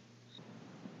controls.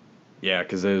 Yeah,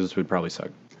 because those would probably suck.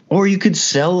 Or you could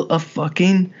sell a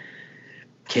fucking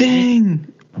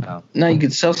thing. Oh. No, you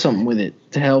could sell something with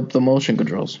it to help the motion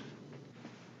controls.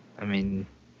 I mean,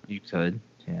 you could,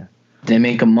 yeah. They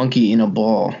make a monkey in a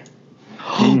ball,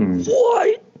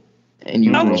 What? and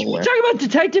you Oh, roll you it. talking about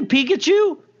Detective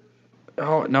Pikachu?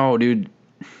 Oh no, dude.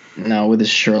 No, with his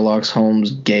Sherlock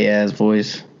Holmes gay ass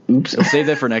voice. Oops. Save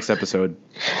that for next episode.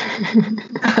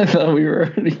 I thought we were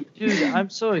already. Dude, I'm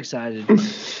so excited.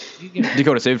 You can,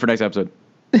 Dakota, save it for next episode.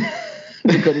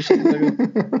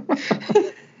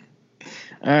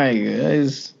 All right,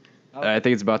 guys. I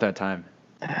think it's about that time.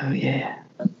 Oh yeah.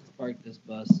 let's park this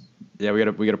bus. Yeah, we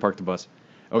gotta park the bus.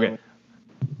 Okay.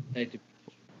 Detective-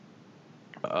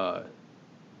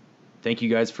 Thank you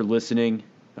guys for listening.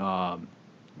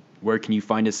 Where can you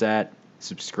find us at?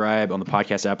 Subscribe on the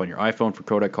podcast app on your iPhone for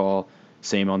Kodak Call.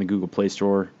 Same on the Google Play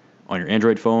Store. On your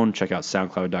Android phone, check out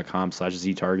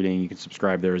soundcloud.com/ztargeting. You can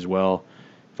subscribe there as well.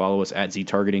 Follow us at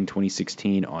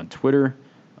ztargeting2016 on Twitter.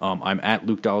 I'm at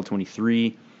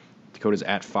LukeDollar23. Dakota's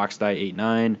at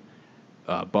FoxDie89.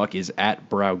 Buck is at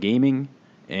Brow Gaming.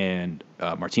 And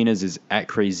Martinez is at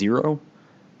Cray0.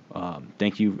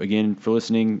 Thank you again for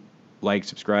listening. Like,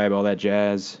 subscribe, all that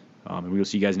jazz. And we will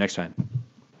see you guys next time.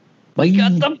 We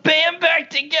got the band back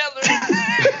together.